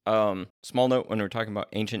those, small note when we're talking about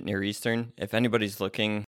ancient Near Eastern, if anybody's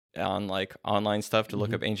looking on like online stuff to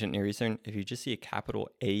look up ancient Near Eastern, if you just see a capital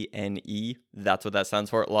ANE, that's what that stands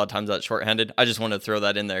for. A lot of times that's shorthanded. I just want to throw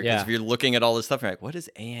that in there because if you're looking at all this stuff, you're like, what is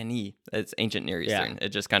ANE? It's ancient Near Eastern. It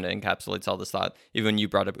just kind of encapsulates all this thought. Even when you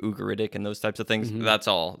brought up Ugaritic and those types of things, that's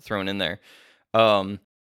all thrown in there. But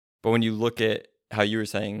when you look at how you were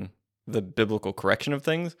saying the biblical correction of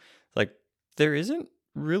things, like there isn't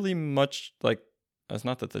really much, like, it's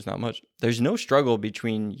not that there's not much. There's no struggle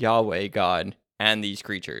between Yahweh, God, and these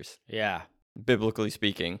creatures. Yeah. Biblically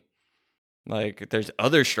speaking. Like, there's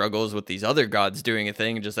other struggles with these other gods doing a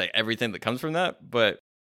thing, just like everything that comes from that. But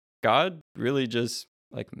God really just,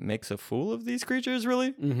 like, makes a fool of these creatures,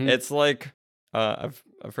 really. It's like, I've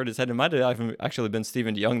heard it said in my day, I've actually been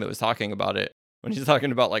Stephen DeYoung that was talking about it. When he's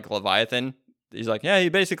talking about, like, Leviathan, he's like, yeah, he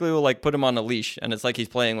basically will, like, put him on a leash, and it's like he's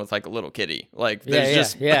playing with, like, a little kitty. Like,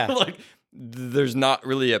 there's like, there's not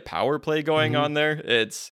really a power play going on there.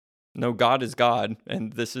 It's no, God is God,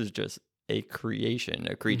 and this is just a creation,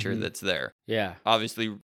 a creature that's there. Yeah.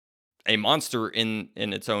 Obviously, a monster in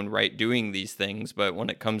its own right doing these things, but when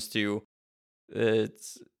it comes to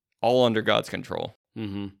it's all under God's control.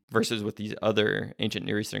 Versus with these other ancient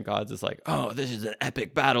Near Eastern gods, it's like, oh, this is an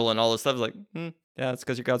epic battle and all this stuff. It's like, yeah, it's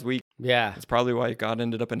because your God's weak. Yeah. That's probably why God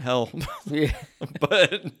ended up in hell. Yeah.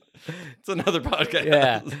 But it's another podcast.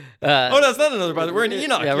 Yeah. Oh, that's not another podcast. We're in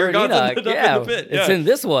Enoch. Yeah, we're in God's Enoch. ended up in the pit. It's in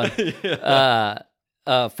this one.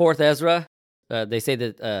 Yeah. Fourth Ezra. They say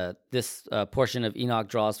that this portion of Enoch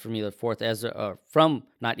draws from either Fourth Ezra, or from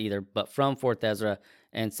Fourth Ezra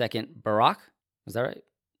and Second Baruch. Is that right?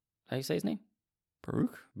 How you say his name?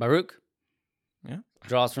 Baruch. Yeah.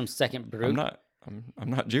 Draws from Second Baruch. I'm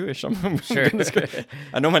not Jewish. I'm Sure.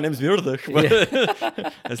 I know my name's Mordech, but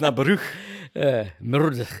it's not Baruch.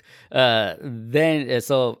 Mordech.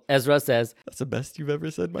 So Ezra says, That's the best you've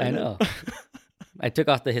ever said my name. I know. I took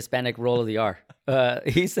off the Hispanic roll of the R.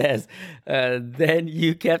 He says, then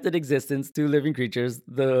you kept in existence 2 living creatures,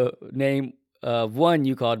 the name of one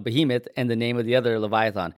you called Behemoth and the name of the other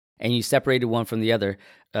Leviathan. And you separated one from the other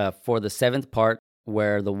for the 7th part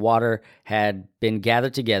where the water had been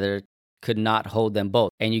gathered together could not hold them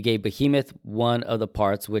both. And you gave Behemoth one of the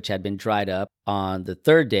parts which had been dried up on the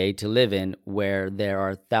 3rd day to live in, where there are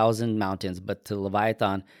 1,000 mountains. But to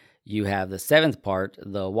Leviathan you have the 7th part,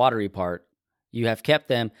 the watery part. You have kept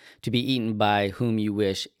them to be eaten by whom you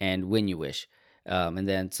wish and when you wish. And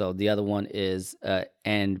then so the other one is,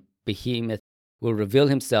 and Behemoth will reveal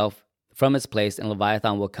himself from its place, and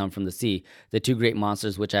Leviathan will come from the sea, the 2 great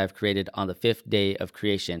monsters which I have created on the 5th day of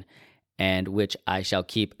creation, and which I shall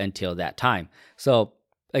keep until that time. So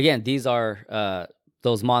again, these are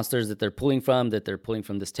those monsters that they're pulling from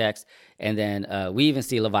this text. And then we even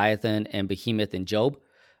see Leviathan and Behemoth in Job.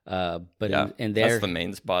 But in there, that's the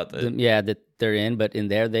main spot. That they're in. But in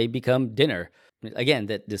there, they become dinner. Again,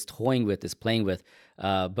 that this toying with, this playing with.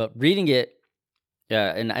 But reading it,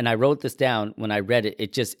 and I wrote this down when I read it.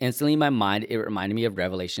 It just instantly in my mind, it reminded me of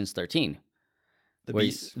Revelations 13.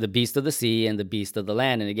 The beast of the sea and the beast of the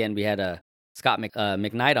land. And again, we had Scott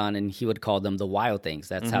McKnight on, and he would call them the wild things.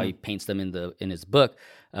 That's how he paints them in his book.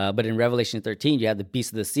 But in Revelation 13, you have the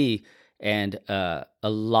beast of the sea, and a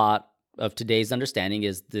lot of today's understanding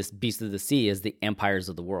is this beast of the sea is the empires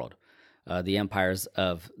of the world, the empires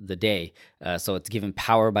of the day. So it's given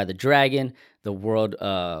power by the dragon.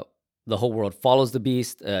 The whole world follows the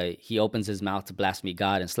beast. He opens his mouth to blaspheme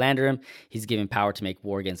God and slander him. He's given power to make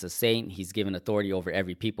war against the saint. He's given authority over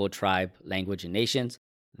every people, tribe, language, and nations.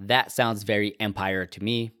 That sounds very empire to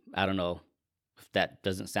me. I don't know if that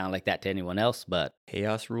doesn't sound like that to anyone else, but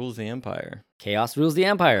Chaos rules the empire. Chaos rules the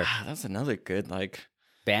empire. That's another good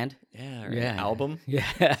band. Album. Yeah.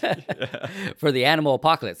 For the animal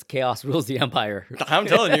apocalypse, Chaos rules the empire. I'm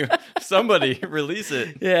telling you, somebody release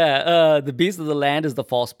it. Yeah. The beast of the land is the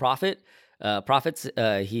false prophet.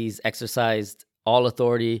 He's exercised all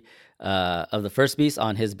authority of the first beast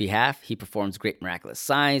on his behalf. He performs great miraculous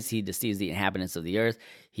signs. He deceives the inhabitants of the earth.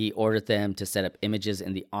 He ordered them to set up images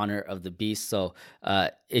in the honor of the beast. So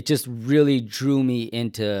it just really drew me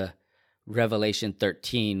into Revelation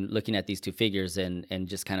 13, looking at these 2 figures and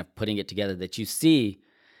just kind of putting it together, that you see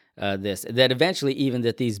that eventually even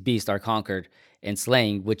that these beasts are conquered and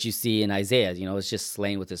slain, which you see in Isaiah. It's just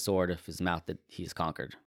slain with the sword of his mouth that he's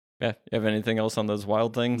conquered. Yeah. You have anything else on those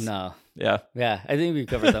wild things? No. Yeah. Yeah, I think we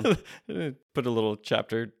covered them. Put a little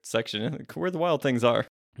chapter section in where the wild things are.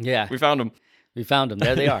 Yeah. We found them.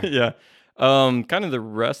 There they are. Yeah. Kind of the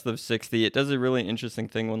rest of 60, it does a really interesting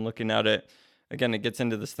thing when looking at it. Again, it gets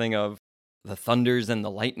into this thing of the thunders and the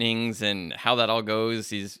lightnings and how that all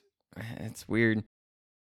goes. It's weird.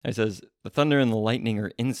 It says, the thunder and the lightning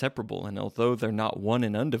are inseparable, and although they're not one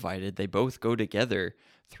and undivided, they both go together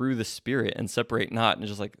through the spirit and separate not. And it's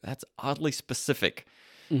just like, that's oddly specific.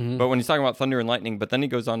 But when he's talking about thunder and lightning, but then he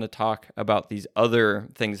goes on to talk about these other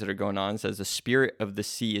things that are going on. It says, the spirit of the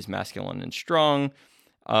sea is masculine and strong.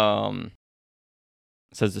 It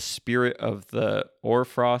says, the spirit of the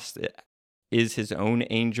hoarfrost is his own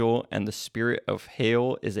angel, and the spirit of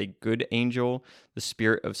hail is a good angel. The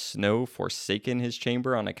spirit of snow forsaken his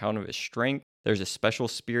chamber on account of his strength. There's a special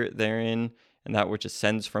spirit therein, and that which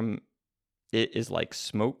ascends from it is like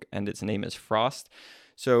smoke, and its name is frost.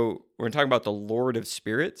 So we're talking about the Lord of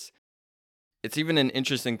Spirits. It's even an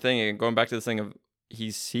interesting thing, and going back to this thing of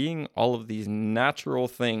he's seeing all of these natural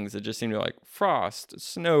things that just seem to be like frost,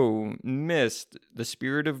 snow, mist, the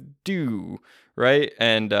spirit of dew, right?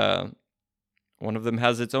 And one of them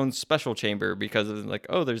has its own special chamber because of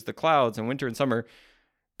there's the clouds and winter and summer.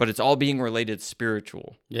 but it's all being related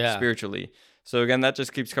Yeah. spiritually. So again, that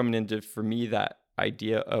just keeps coming into, for me, that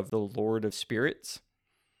idea of the Lord of Spirits.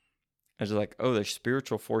 It's just like, oh, there's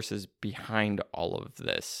spiritual forces behind all of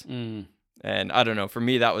this. And I don't know, for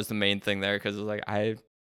me, that was the main thing there, because it was like,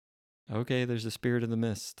 okay, there's a spirit in the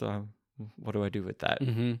mist. What do I do with that?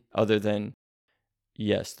 Other than,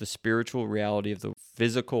 yes, the spiritual reality of the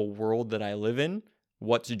physical world that I live in,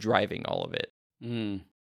 what's driving all of it?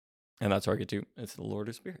 And that's where I get to, it's the Lord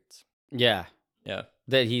of Spirits. Yeah. Yeah.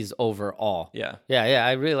 That he's over all. Yeah. Yeah.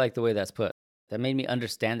 I really like the way that's put. That made me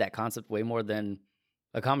understand that concept way more than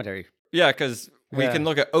a commentary. Yeah, because we can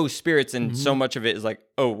look at, spirits, and so much of it is like,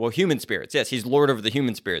 human spirits. Yes, he's Lord over the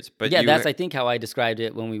human spirits. But yeah, that's, I think, how I described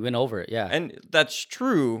it when we went over it. Yeah. And that's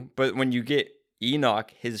true, but when you get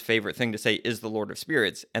Enoch, his favorite thing to say is the Lord of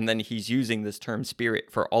Spirits, and then he's using this term spirit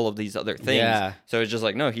for all of these other things. Yeah. So it's just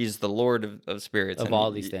like, no, he's the Lord of spirits. Of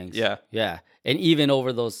all these things. Yeah. Yeah. And even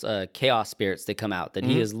over those chaos spirits that come out, that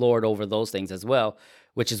he is Lord over those things as well,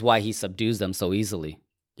 which is why he subdues them so easily.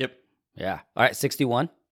 Yep. Yeah. All right, 61.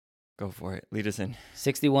 Go for it. Lead us in.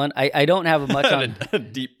 61. I don't have much on a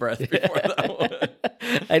deep breath before that one.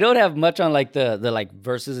 I don't have much on like the like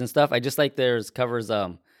verses and stuff. I just like covers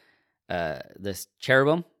this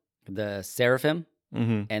cherubim, the seraphim,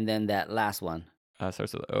 and then that last one.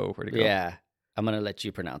 Starts with O. Where'd it go? Yeah. I'm gonna let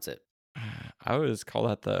you pronounce it. I would call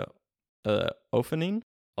that the Ophanin.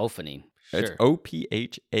 Ophanin. Sure. It's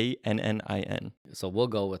Ophannin. So we'll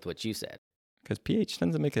go with what you said. Because PH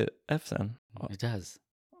tends to make a F sound. It does.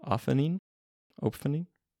 Ophanin?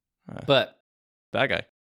 But that guy.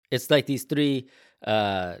 It's like these three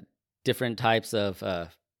different types of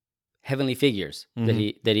heavenly figures that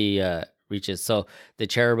he reaches. So the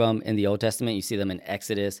cherubim in the Old Testament, you see them in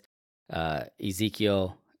Exodus,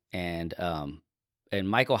 Ezekiel, and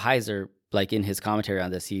Michael Heiser, like in his commentary on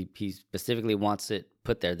this, he specifically wants it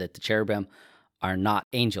put there that the cherubim are not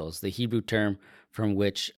angels. The Hebrew term from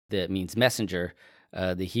which that means messenger,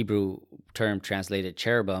 the Hebrew term translated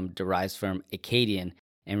cherubim derives from Akkadian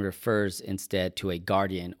and refers instead to a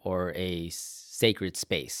guardian or a sacred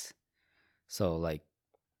space. So, like,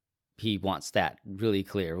 he wants that really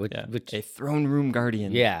clear. Which a throne room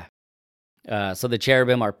guardian. Yeah. So the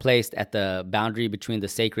cherubim are placed at the boundary between the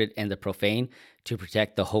sacred and the profane to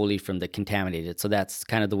protect the holy from the contaminated. So that's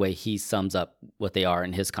kind of the way he sums up what they are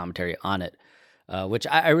in his commentary on it, which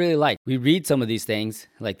I really like. We read some of these things,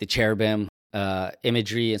 like the cherubim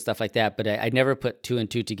imagery and stuff like that, but I never put two and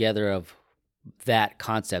two together of that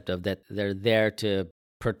concept of that they're there to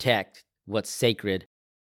protect what's sacred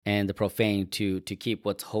and the profane to keep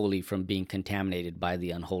what's holy from being contaminated by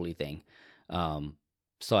the unholy thing.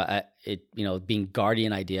 So being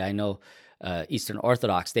guardian idea, I know Eastern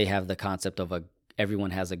Orthodox, they have the concept of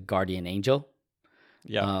everyone has a guardian angel.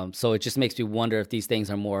 Yeah. So it just makes me wonder if these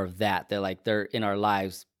things are more of that. They're in our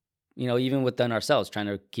lives, even within ourselves, trying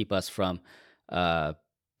to keep us from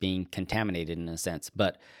being contaminated in a sense.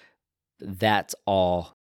 But that's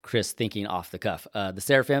all Chris thinking off the cuff. The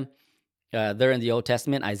seraphim, they're in the Old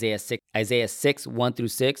Testament, Isaiah 6, 1 through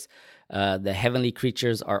 6. The heavenly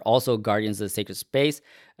creatures are also guardians of the sacred space.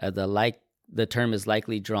 The term is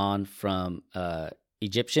likely drawn from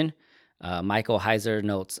Egyptian. Michael Heiser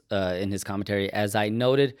notes in his commentary, as I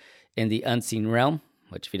noted in the unseen realm,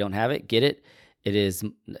 which if you don't have it, get it.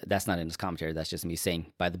 That's not in his commentary. That's just me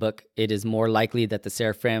saying by the book. It is more likely that the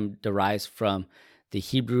seraphim derives from the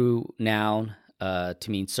Hebrew noun to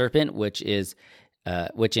mean serpent, which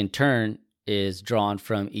in turn is drawn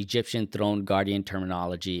from Egyptian throne guardian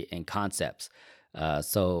terminology and concepts.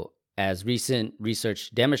 So as recent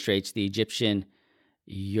research demonstrates, the Egyptian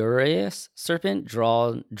Uraeus serpent,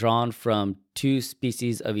 drawn from two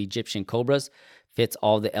species of Egyptian cobras, fits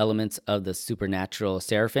all the elements of the supernatural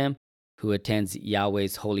seraphim who attends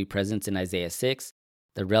Yahweh's holy presence in Isaiah 6.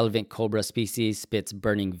 The relevant cobra species spits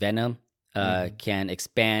burning venom, can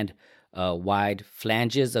expand wide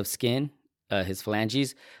phalanges of skin, his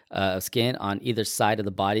phalanges of skin on either side of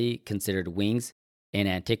the body, considered wings in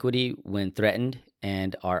antiquity when threatened,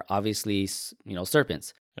 and are obviously,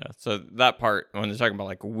 serpents. Yeah, so that part, when they're talking about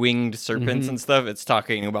like winged serpents and stuff, it's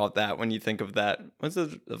talking about that when you think of that. What's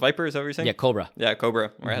the viper? Is that what you're saying? Yeah, cobra. Yeah,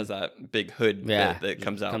 cobra, where it has that big hood that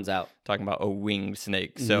comes out. Talking about a winged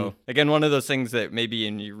snake. So again, one of those things that maybe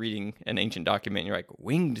you're reading an ancient document, you're like,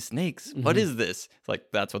 winged snakes? What is this? It's like,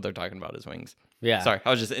 that's what they're talking about is wings. Yeah. Sorry,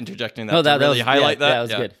 I was just interjecting that to really highlight that. Yeah, that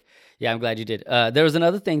was good. Yeah, I'm glad you did. There was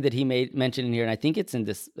another thing that he mentioned in here, and I think it's in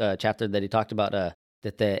this chapter that he talked about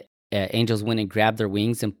that the angels went and grabbed their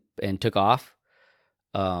wings and took off.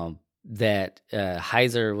 That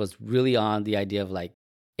Heiser was really on the idea of like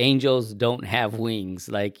angels don't have wings.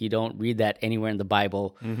 Like, you don't read that anywhere in the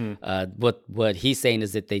Bible. What he's saying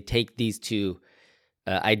is that they take these two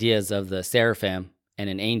ideas of the seraphim and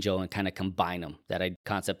an angel and kind of combine them, that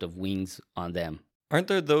concept of wings on them. Aren't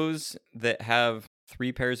there those that have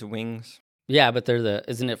 3 pairs of wings? Yeah, but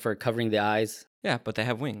isn't it for covering the eyes? Yeah, but they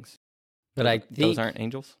have wings. But I think those aren't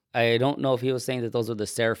angels? I don't know if he was saying that those were the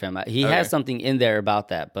seraphim. He has something in there about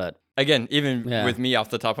that, but again, even with me off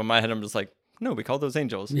the top of my head, I'm just like, no, we call those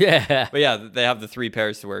angels. Yeah. But yeah, they have the 3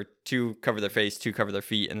 pairs to where 2 cover their face, 2 cover their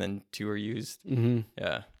feet, and then 2 are used.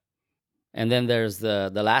 Yeah. And then there's the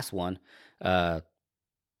last one, the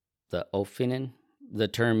Ophinin. The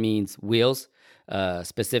term means wheels,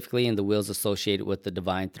 specifically in the wheels associated with the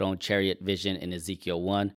divine throne chariot vision in Ezekiel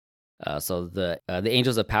 1. So the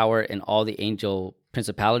angels of power and all the angel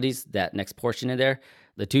principalities, that next portion in there,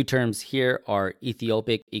 the 2 terms here are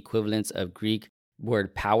Ethiopic equivalents of Greek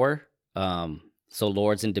word power, so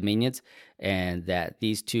lords and dominions, and that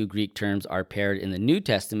these 2 Greek terms are paired in the New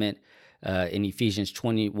Testament in Ephesians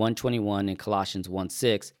 1:21 and Colossians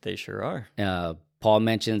 1:6. They sure are. Paul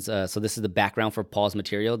mentions, so this is the background for Paul's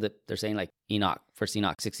material that they're saying, like Enoch, 1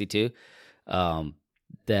 Enoch 62,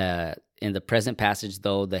 that in the present passage,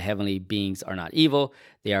 though the heavenly beings are not evil,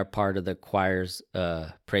 they are part of the choirs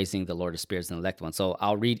praising the Lord of spirits and elect ones. So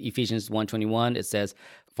I'll read Ephesians 1:21. It says,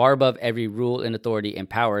 far above every rule and authority and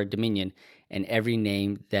power, dominion, and every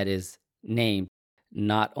name that is named,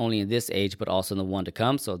 not only in this age, but also in the one to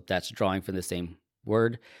come. So that's drawing from the same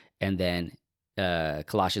word. And then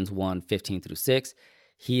Colossians 1:15-6.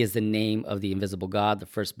 He is the name of the invisible God, the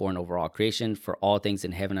firstborn over all creation. For all things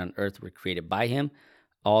in heaven and on earth were created by him.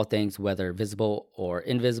 All things, whether visible or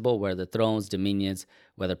invisible, whether thrones, dominions,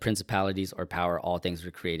 whether principalities or power, all things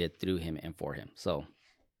were created through him and for him. So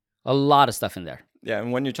a lot of stuff in there. Yeah,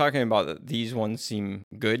 and when you're talking about these ones seem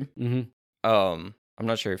good, I'm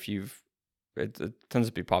not sure if it tends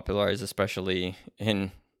to be popularized, especially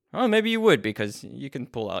in, maybe you would, because you can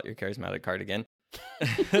pull out your charismatic card again,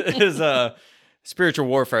 is spiritual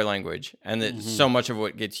warfare language. And that so much of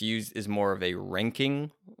what gets used is more of a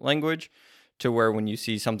ranking language, to where when you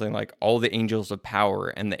see something like all the angels of power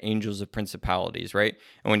and the angels of principalities, right?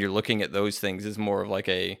 And when you're looking at those things, it's more of like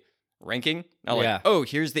a ranking. Not like, oh,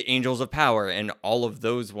 here's the angels of power, and all of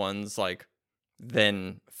those ones like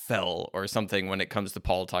then fell or something when it comes to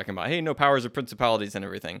Paul talking about, hey, no powers or principalities and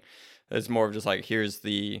everything. It's more of just like, here's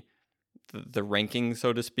the ranking,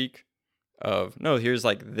 so to speak, of, no, here's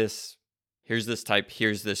like this, here's this type,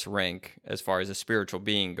 here's this rank as far as a spiritual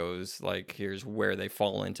being goes, like here's where they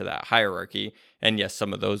fall into that hierarchy. And yes,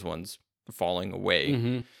 some of those ones falling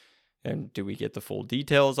away. And do we get the full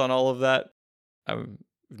details on all of that?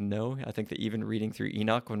 No, I think that even reading through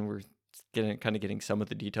Enoch, when we're getting some of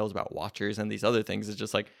the details about watchers and these other things, it's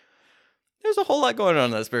just like, there's a whole lot going on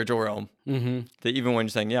in that spiritual realm. That even when you're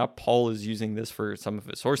saying, yeah, Paul is using this for some of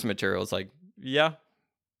his source material, it's like, yeah,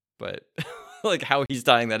 but like how he's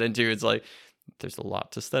tying that into, it's like, there's a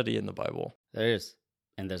lot to study in the Bible. There is.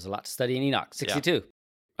 And there's a lot to study in Enoch 62. Yeah.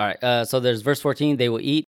 All right. So there's verse 14. They will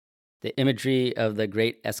eat the imagery of the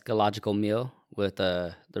great eschatological meal with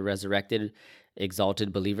the resurrected,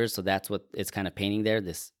 exalted believers. So that's what it's kind of painting there,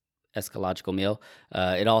 this eschatological meal.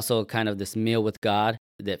 It also kind of this meal with God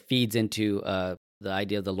that feeds into the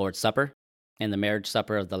idea of the Lord's Supper and the marriage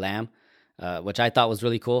supper of the Lamb, which I thought was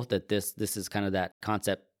really cool, that this is kind of that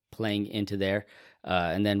concept playing into there.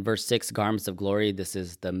 And then verse 6, garments of glory. This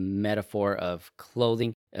is the metaphor of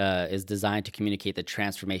clothing, is designed to communicate the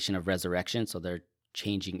transformation of resurrection. So they're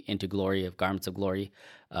changing into glory, of garments of glory.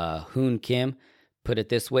 Hoon Kim put it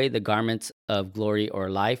this way: the garments of glory or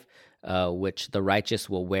life, which the righteous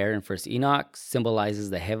will wear in First Enoch, symbolizes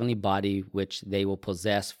the heavenly body which they will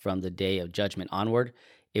possess from the day of judgment onward.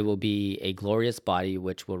 It will be a glorious body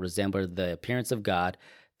which will resemble the appearance of God.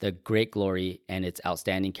 The great glory and its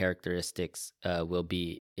outstanding characteristics will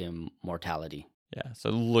be immortality. Yeah, so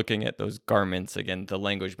looking at those garments, again, the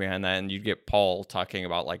language behind that, and you get Paul talking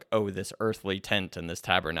about like, oh, this earthly tent and this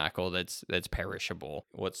tabernacle that's perishable.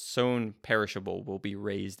 What's sown perishable will be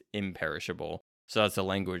raised imperishable. So that's the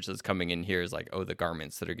language that's coming in here, is like, oh, the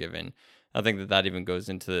garments that are given. I think that even goes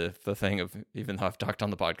into the thing of, even though I've talked on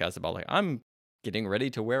the podcast about like, I'm getting ready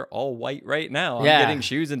to wear all white right now. I'm getting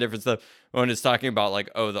shoes and different stuff. When it's talking about like,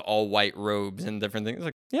 oh, the all white robes and different things,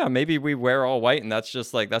 like, yeah, maybe we wear all white and that's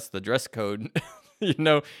just like, that's the dress code, you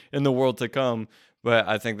know, in the world to come. But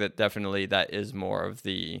I think that definitely that is more of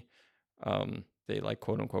the, they like,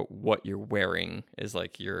 quote unquote, what you're wearing is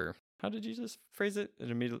like your, how did you just phrase it? It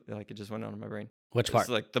immediately, like, it just went out of my brain. Which part? It's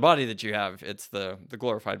like the body that you have. It's the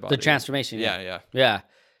glorified body. The transformation. Yeah. Yeah.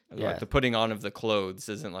 Like the putting on of the clothes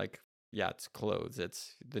isn't like yeah, it's clothes.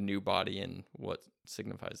 It's the new body and what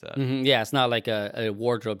signifies that. Yeah, it's not like a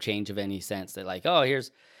wardrobe change of any sense. That like, oh,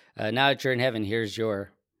 here's now that you're in heaven, here's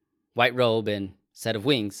your white robe and set of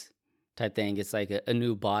wings type thing. It's like a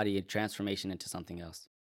new body, a transformation into something else.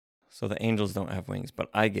 So the angels don't have wings, but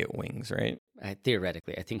I get wings, right?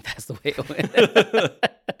 Theoretically, I think that's the way it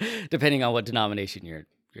went. Depending on what denomination you're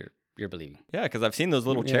believing. Yeah, because I've seen those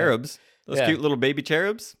little cherubs, those cute little baby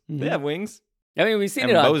cherubs. They have wings. I mean, we've seen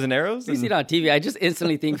and it on bows and arrows. We see it on TV. I just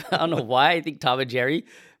instantly think, I don't know why, I think Tom and Jerry.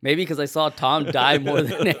 Maybe because I saw Tom die more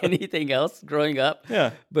than anything else growing up.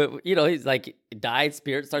 Yeah. But, he's like, died,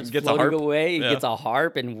 spirit starts floating away. He gets a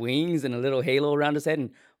harp and wings and a little halo around his head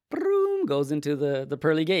and boom, goes into the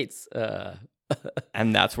pearly gates.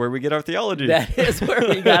 And that's where we get our theology. That is where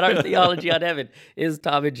we got our theology on heaven, is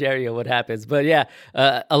Tom and Jerry and what happens. But yeah,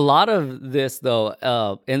 a lot of this though,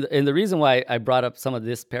 and the reason why I brought up some of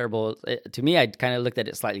this parable, to me, I kind of looked at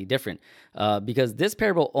it slightly different, because this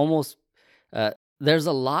parable almost, there's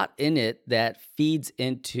a lot in it that feeds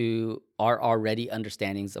into our already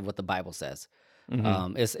understandings of what the Bible says.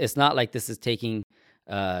 It's not like this is taking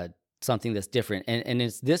something that's different, and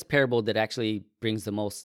it's this parable that actually brings the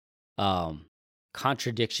most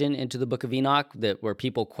contradiction into the book of Enoch, that where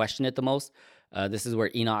people question it the most. This is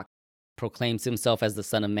where Enoch proclaims himself as the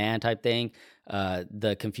Son of Man type thing.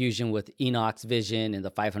 The confusion with Enoch's vision and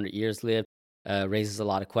the 500 years lived raises a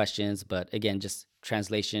lot of questions. But again, just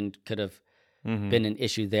translation could have been an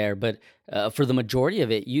issue there. But for the majority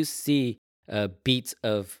of it, you see beats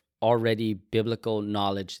of already biblical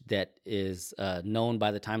knowledge that is known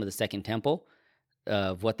by the time of the Second Temple,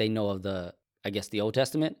 of what they know of the Old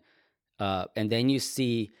Testament. And then you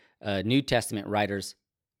see New Testament writers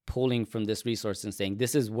pulling from this resource and saying,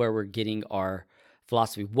 this is where we're getting our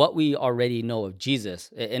philosophy, what we already know of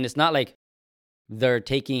Jesus. And it's not like they're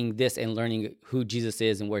taking this and learning who Jesus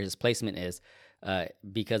is and where his placement is,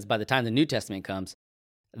 because by the time the New Testament comes,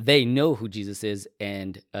 they know who Jesus is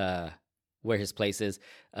and where his place is,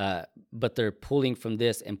 but they're pulling from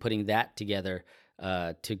this and putting that together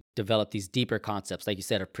to develop these deeper concepts, like you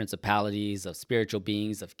said, of principalities, of spiritual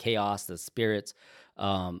beings, of chaos, the spirits.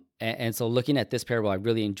 And so looking at this parable, I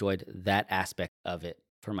really enjoyed that aspect of it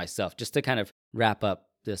for myself, just to kind of wrap up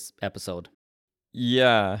this episode.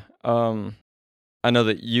 Yeah. I know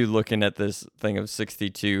that you looking at this thing of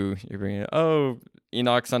 62, you're bringing,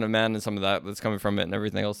 Enoch, Son of Man, and some of that's coming from it and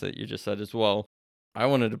everything else that you just said as well. I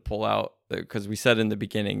wanted to pull out, because we said in the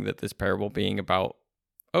beginning that this parable being about,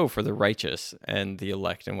 for the righteous and the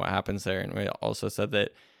elect and what happens there. And we also said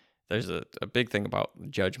that there's a big thing about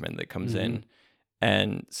judgment that comes in.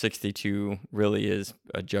 And 62 really is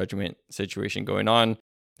a judgment situation going on.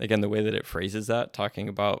 Again, the way that it phrases that, talking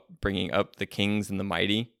about bringing up the kings and the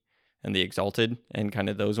mighty and the exalted and kind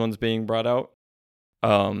of those ones being brought out.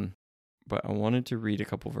 But I wanted to read a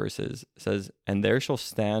couple verses. It says, "And there shall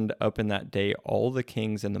stand up in that day all the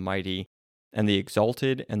kings and the mighty, and the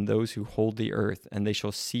exalted, and those who hold the earth, and they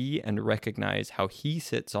shall see and recognize how he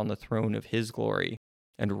sits on the throne of his glory,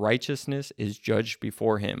 and righteousness is judged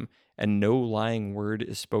before him, and no lying word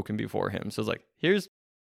is spoken before him." So it's like, here's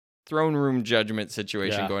throne room judgment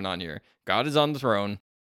situation going on here. God is on the throne.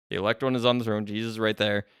 The elect one is on the throne. Jesus is right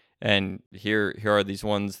there. And here are these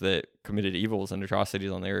ones that committed evils and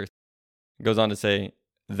atrocities on the earth. It goes on to say,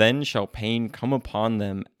 "Then shall pain come upon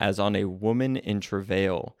them as on a woman in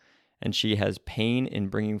travail, and she has pain in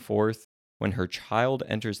bringing forth when her child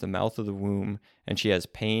enters the mouth of the womb, and she has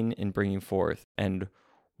pain in bringing forth. And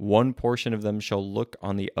one portion of them shall look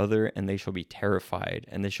on the other, and they shall be terrified,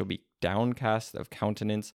 and they shall be downcast of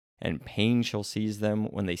countenance, and pain shall seize them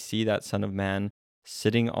when they see that Son of Man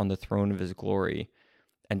sitting on the throne of his glory."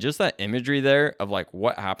 And just that imagery there of like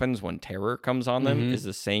what happens when terror comes on them is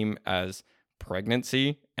the same as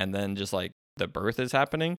pregnancy, and then just like the birth is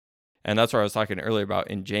happening. And that's what I was talking earlier about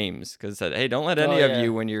in James, because it said, hey, don't let any of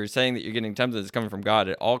you, when you're saying that you're getting tempted, it's coming from God.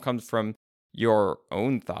 It all comes from your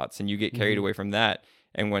own thoughts, and you get carried away from that.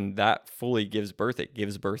 And when that fully gives birth, it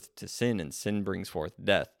gives birth to sin, and sin brings forth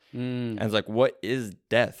death. And it's like, what is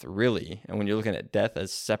death really? And when you're looking at death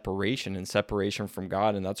as separation and separation from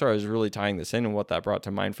God, and that's where I was really tying this in, and what that brought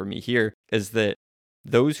to mind for me here is that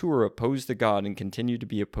those who are opposed to God and continue to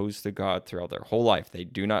be opposed to God throughout their whole life, they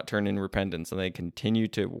do not turn in repentance, and they continue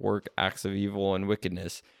to work acts of evil and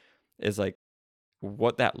wickedness, is like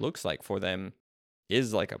what that looks like for them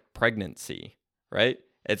is like a pregnancy, right?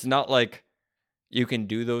 It's not like you can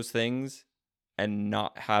do those things and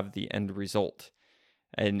not have the end result.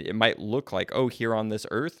 And it might look like, here on this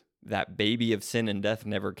earth, that baby of sin and death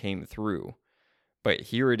never came through. But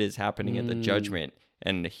here it is happening at the judgment.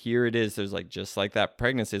 And here it is, there's like, just like that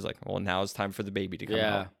pregnancy is like, well, now it's time for the baby to come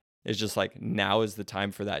out. It's just like now is the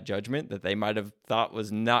time for that judgment that they might have thought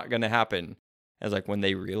was not going to happen. As like when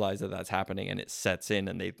they realize that that's happening and it sets in,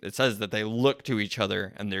 and it says that they look to each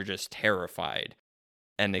other and they're just terrified.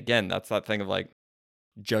 And again, that's that thing of like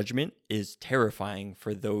judgment is terrifying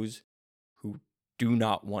for those who do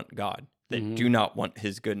not want God. They do not want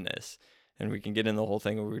his goodness. And we can get in the whole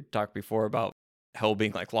thing where we talked before about hell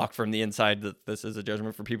being like locked from the inside, that this is a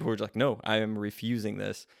judgment for people who are like, no, I am refusing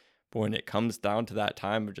this. But when it comes down to that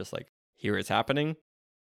time of just like, here it's happening,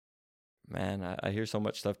 man, I hear so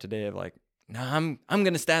much stuff today of like, no, I'm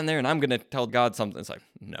going to stand there and I'm going to tell God something. It's like,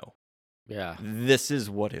 no. Yeah. This is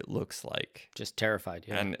what it looks like. Just terrified.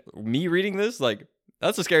 Yeah. And me reading this, like,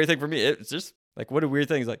 that's a scary thing for me. It's just like, what a weird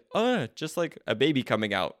thing. It's like, oh, just like a baby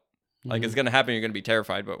coming out. Like, it's going to happen. You're going to be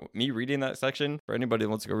terrified. But me reading that section, for anybody who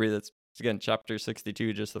wants to go read it, it's again, chapter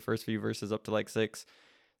 62, just the first few verses up to like 6.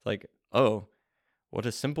 It's like, oh, what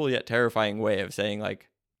a simple yet terrifying way of saying like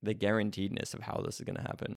the guaranteedness of how this is going to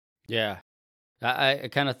happen. Yeah. I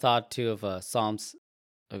kind of thought too of Psalms,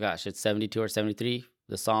 oh gosh, it's 72 or 73,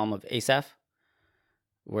 the Psalm of Asaph,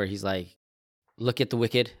 where he's like, look at the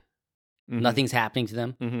wicked. Nothing's happening to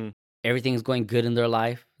them. Everything's going good in their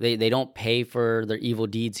life. They don't pay for their evil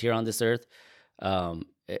deeds here on this earth. And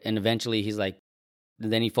eventually he's like,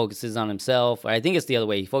 then he focuses on himself. I think it's the other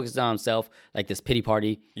way. He focuses on himself, like this pity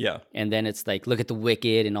party. Yeah. And then it's like, look at the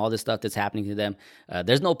wicked and all this stuff that's happening to them.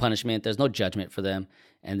 There's no punishment. There's no judgment for them.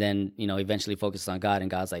 And then, eventually focuses on God,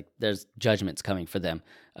 and God's like, there's judgments coming for them.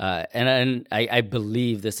 And I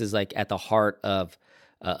believe this is like at the heart of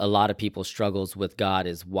a lot of people's struggles with God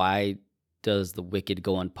is, why does the wicked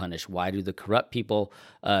go unpunished? Why do the corrupt people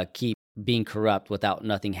keep being corrupt without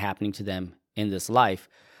nothing happening to them in this life?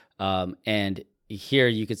 And here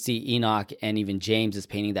you could see Enoch and even James is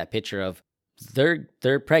painting that picture of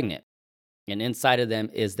they're pregnant, and inside of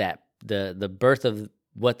them is that the birth of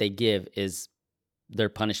what they give is their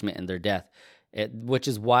punishment and their death, which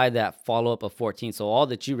is why that follow-up of 14. So all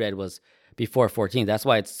that you read was before 14. That's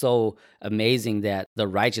why it's so amazing that the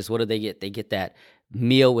righteous, what do they get? They get that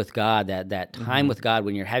meal with God, that time with God.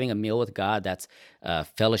 When you're having a meal with God, that's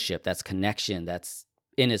fellowship, that's connection, that's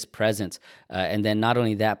in his presence. And then not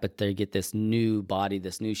only that, but they get this new body,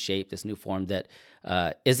 this new shape, this new form that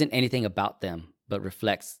isn't anything about them, but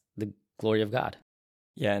reflects the glory of God.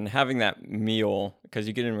 Yeah, and having that meal, because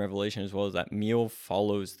you get in Revelation as well, as that meal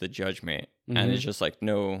follows the judgment. And it's just like,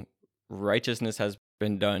 no, righteousness has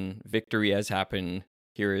been done, victory has happened,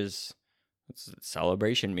 here is a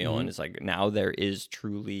celebration meal, and it's like, now there is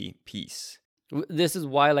truly peace. This is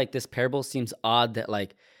why like this parable seems odd, that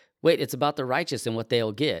like, wait, it's about the righteous and what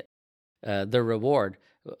they'll get, their reward.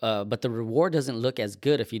 But the reward doesn't look as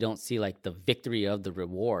good if you don't see like the victory of the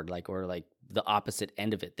reward, like, or like the opposite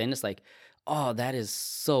end of it. Then it's like, oh, that is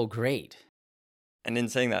so great. And in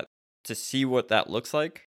saying that, to see what that looks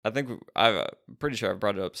like, I think I'm pretty sure I've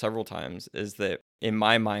brought it up several times, is that in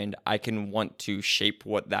my mind, I can want to shape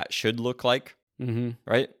what that should look like,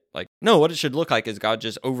 right? Like, no, what it should look like is God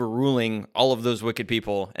just overruling all of those wicked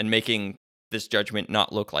people and making this judgment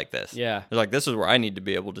not look like this. Yeah. It's like, this is where I need to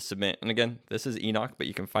be able to submit. And again, this is Enoch, but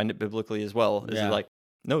you can find it biblically as well. This is like,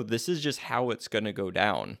 no, this is just how it's going to go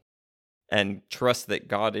down. And trust that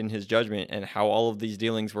God in his judgment and how all of these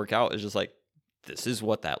dealings work out is just like, this is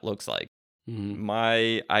what that looks like.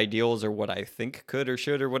 My ideals or what I think could or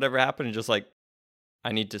should or whatever happened, and just like,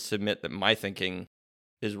 I need to submit that my thinking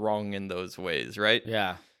is wrong in those ways, right?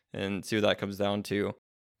 Yeah. And see what that comes down to.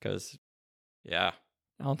 Because, I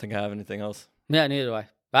don't think I have anything else. Yeah, neither do I.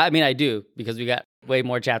 I mean, I do, because we got way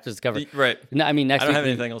more chapters to cover. Right. No, I mean, next I don't week have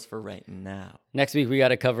anything else for right now. Next week we got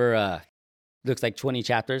to cover, looks like 20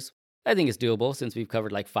 chapters. I think it's doable since we've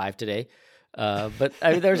covered like 5 today. But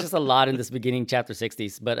I mean, there's just a lot in this beginning chapter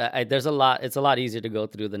 60s. But there's a lot. It's a lot easier to go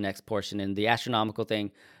through the next portion. And the astronomical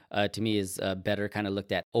thing, to me, is better kind of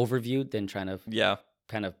looked at overviewed than trying to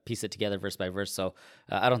kind of piece it together verse by verse. So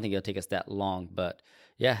I don't think it'll take us that long. But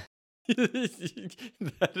yeah.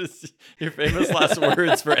 That is your famous last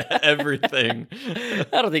words for everything. I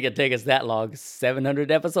don't think it'd take us that long.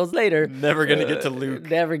 700 episodes later. Never going to get to Luke.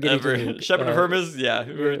 Never getting to Luke. Shepherd of Hermas,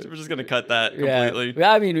 we're just going to cut that completely.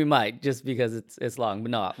 Yeah, I mean, we might, just because it's long.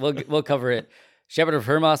 But no, we'll cover it. Shepherd of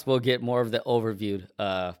Hermas, we'll get more of the overviewed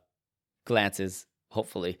glances,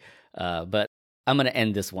 hopefully. But I'm going to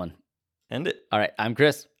end this one. End it. All right, I'm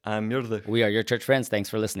Chris. I'm Myrle. We are your church friends. Thanks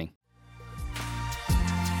for listening.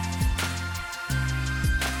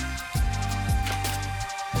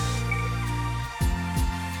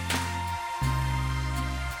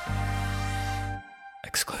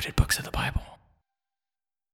 Excluded books of the Bible.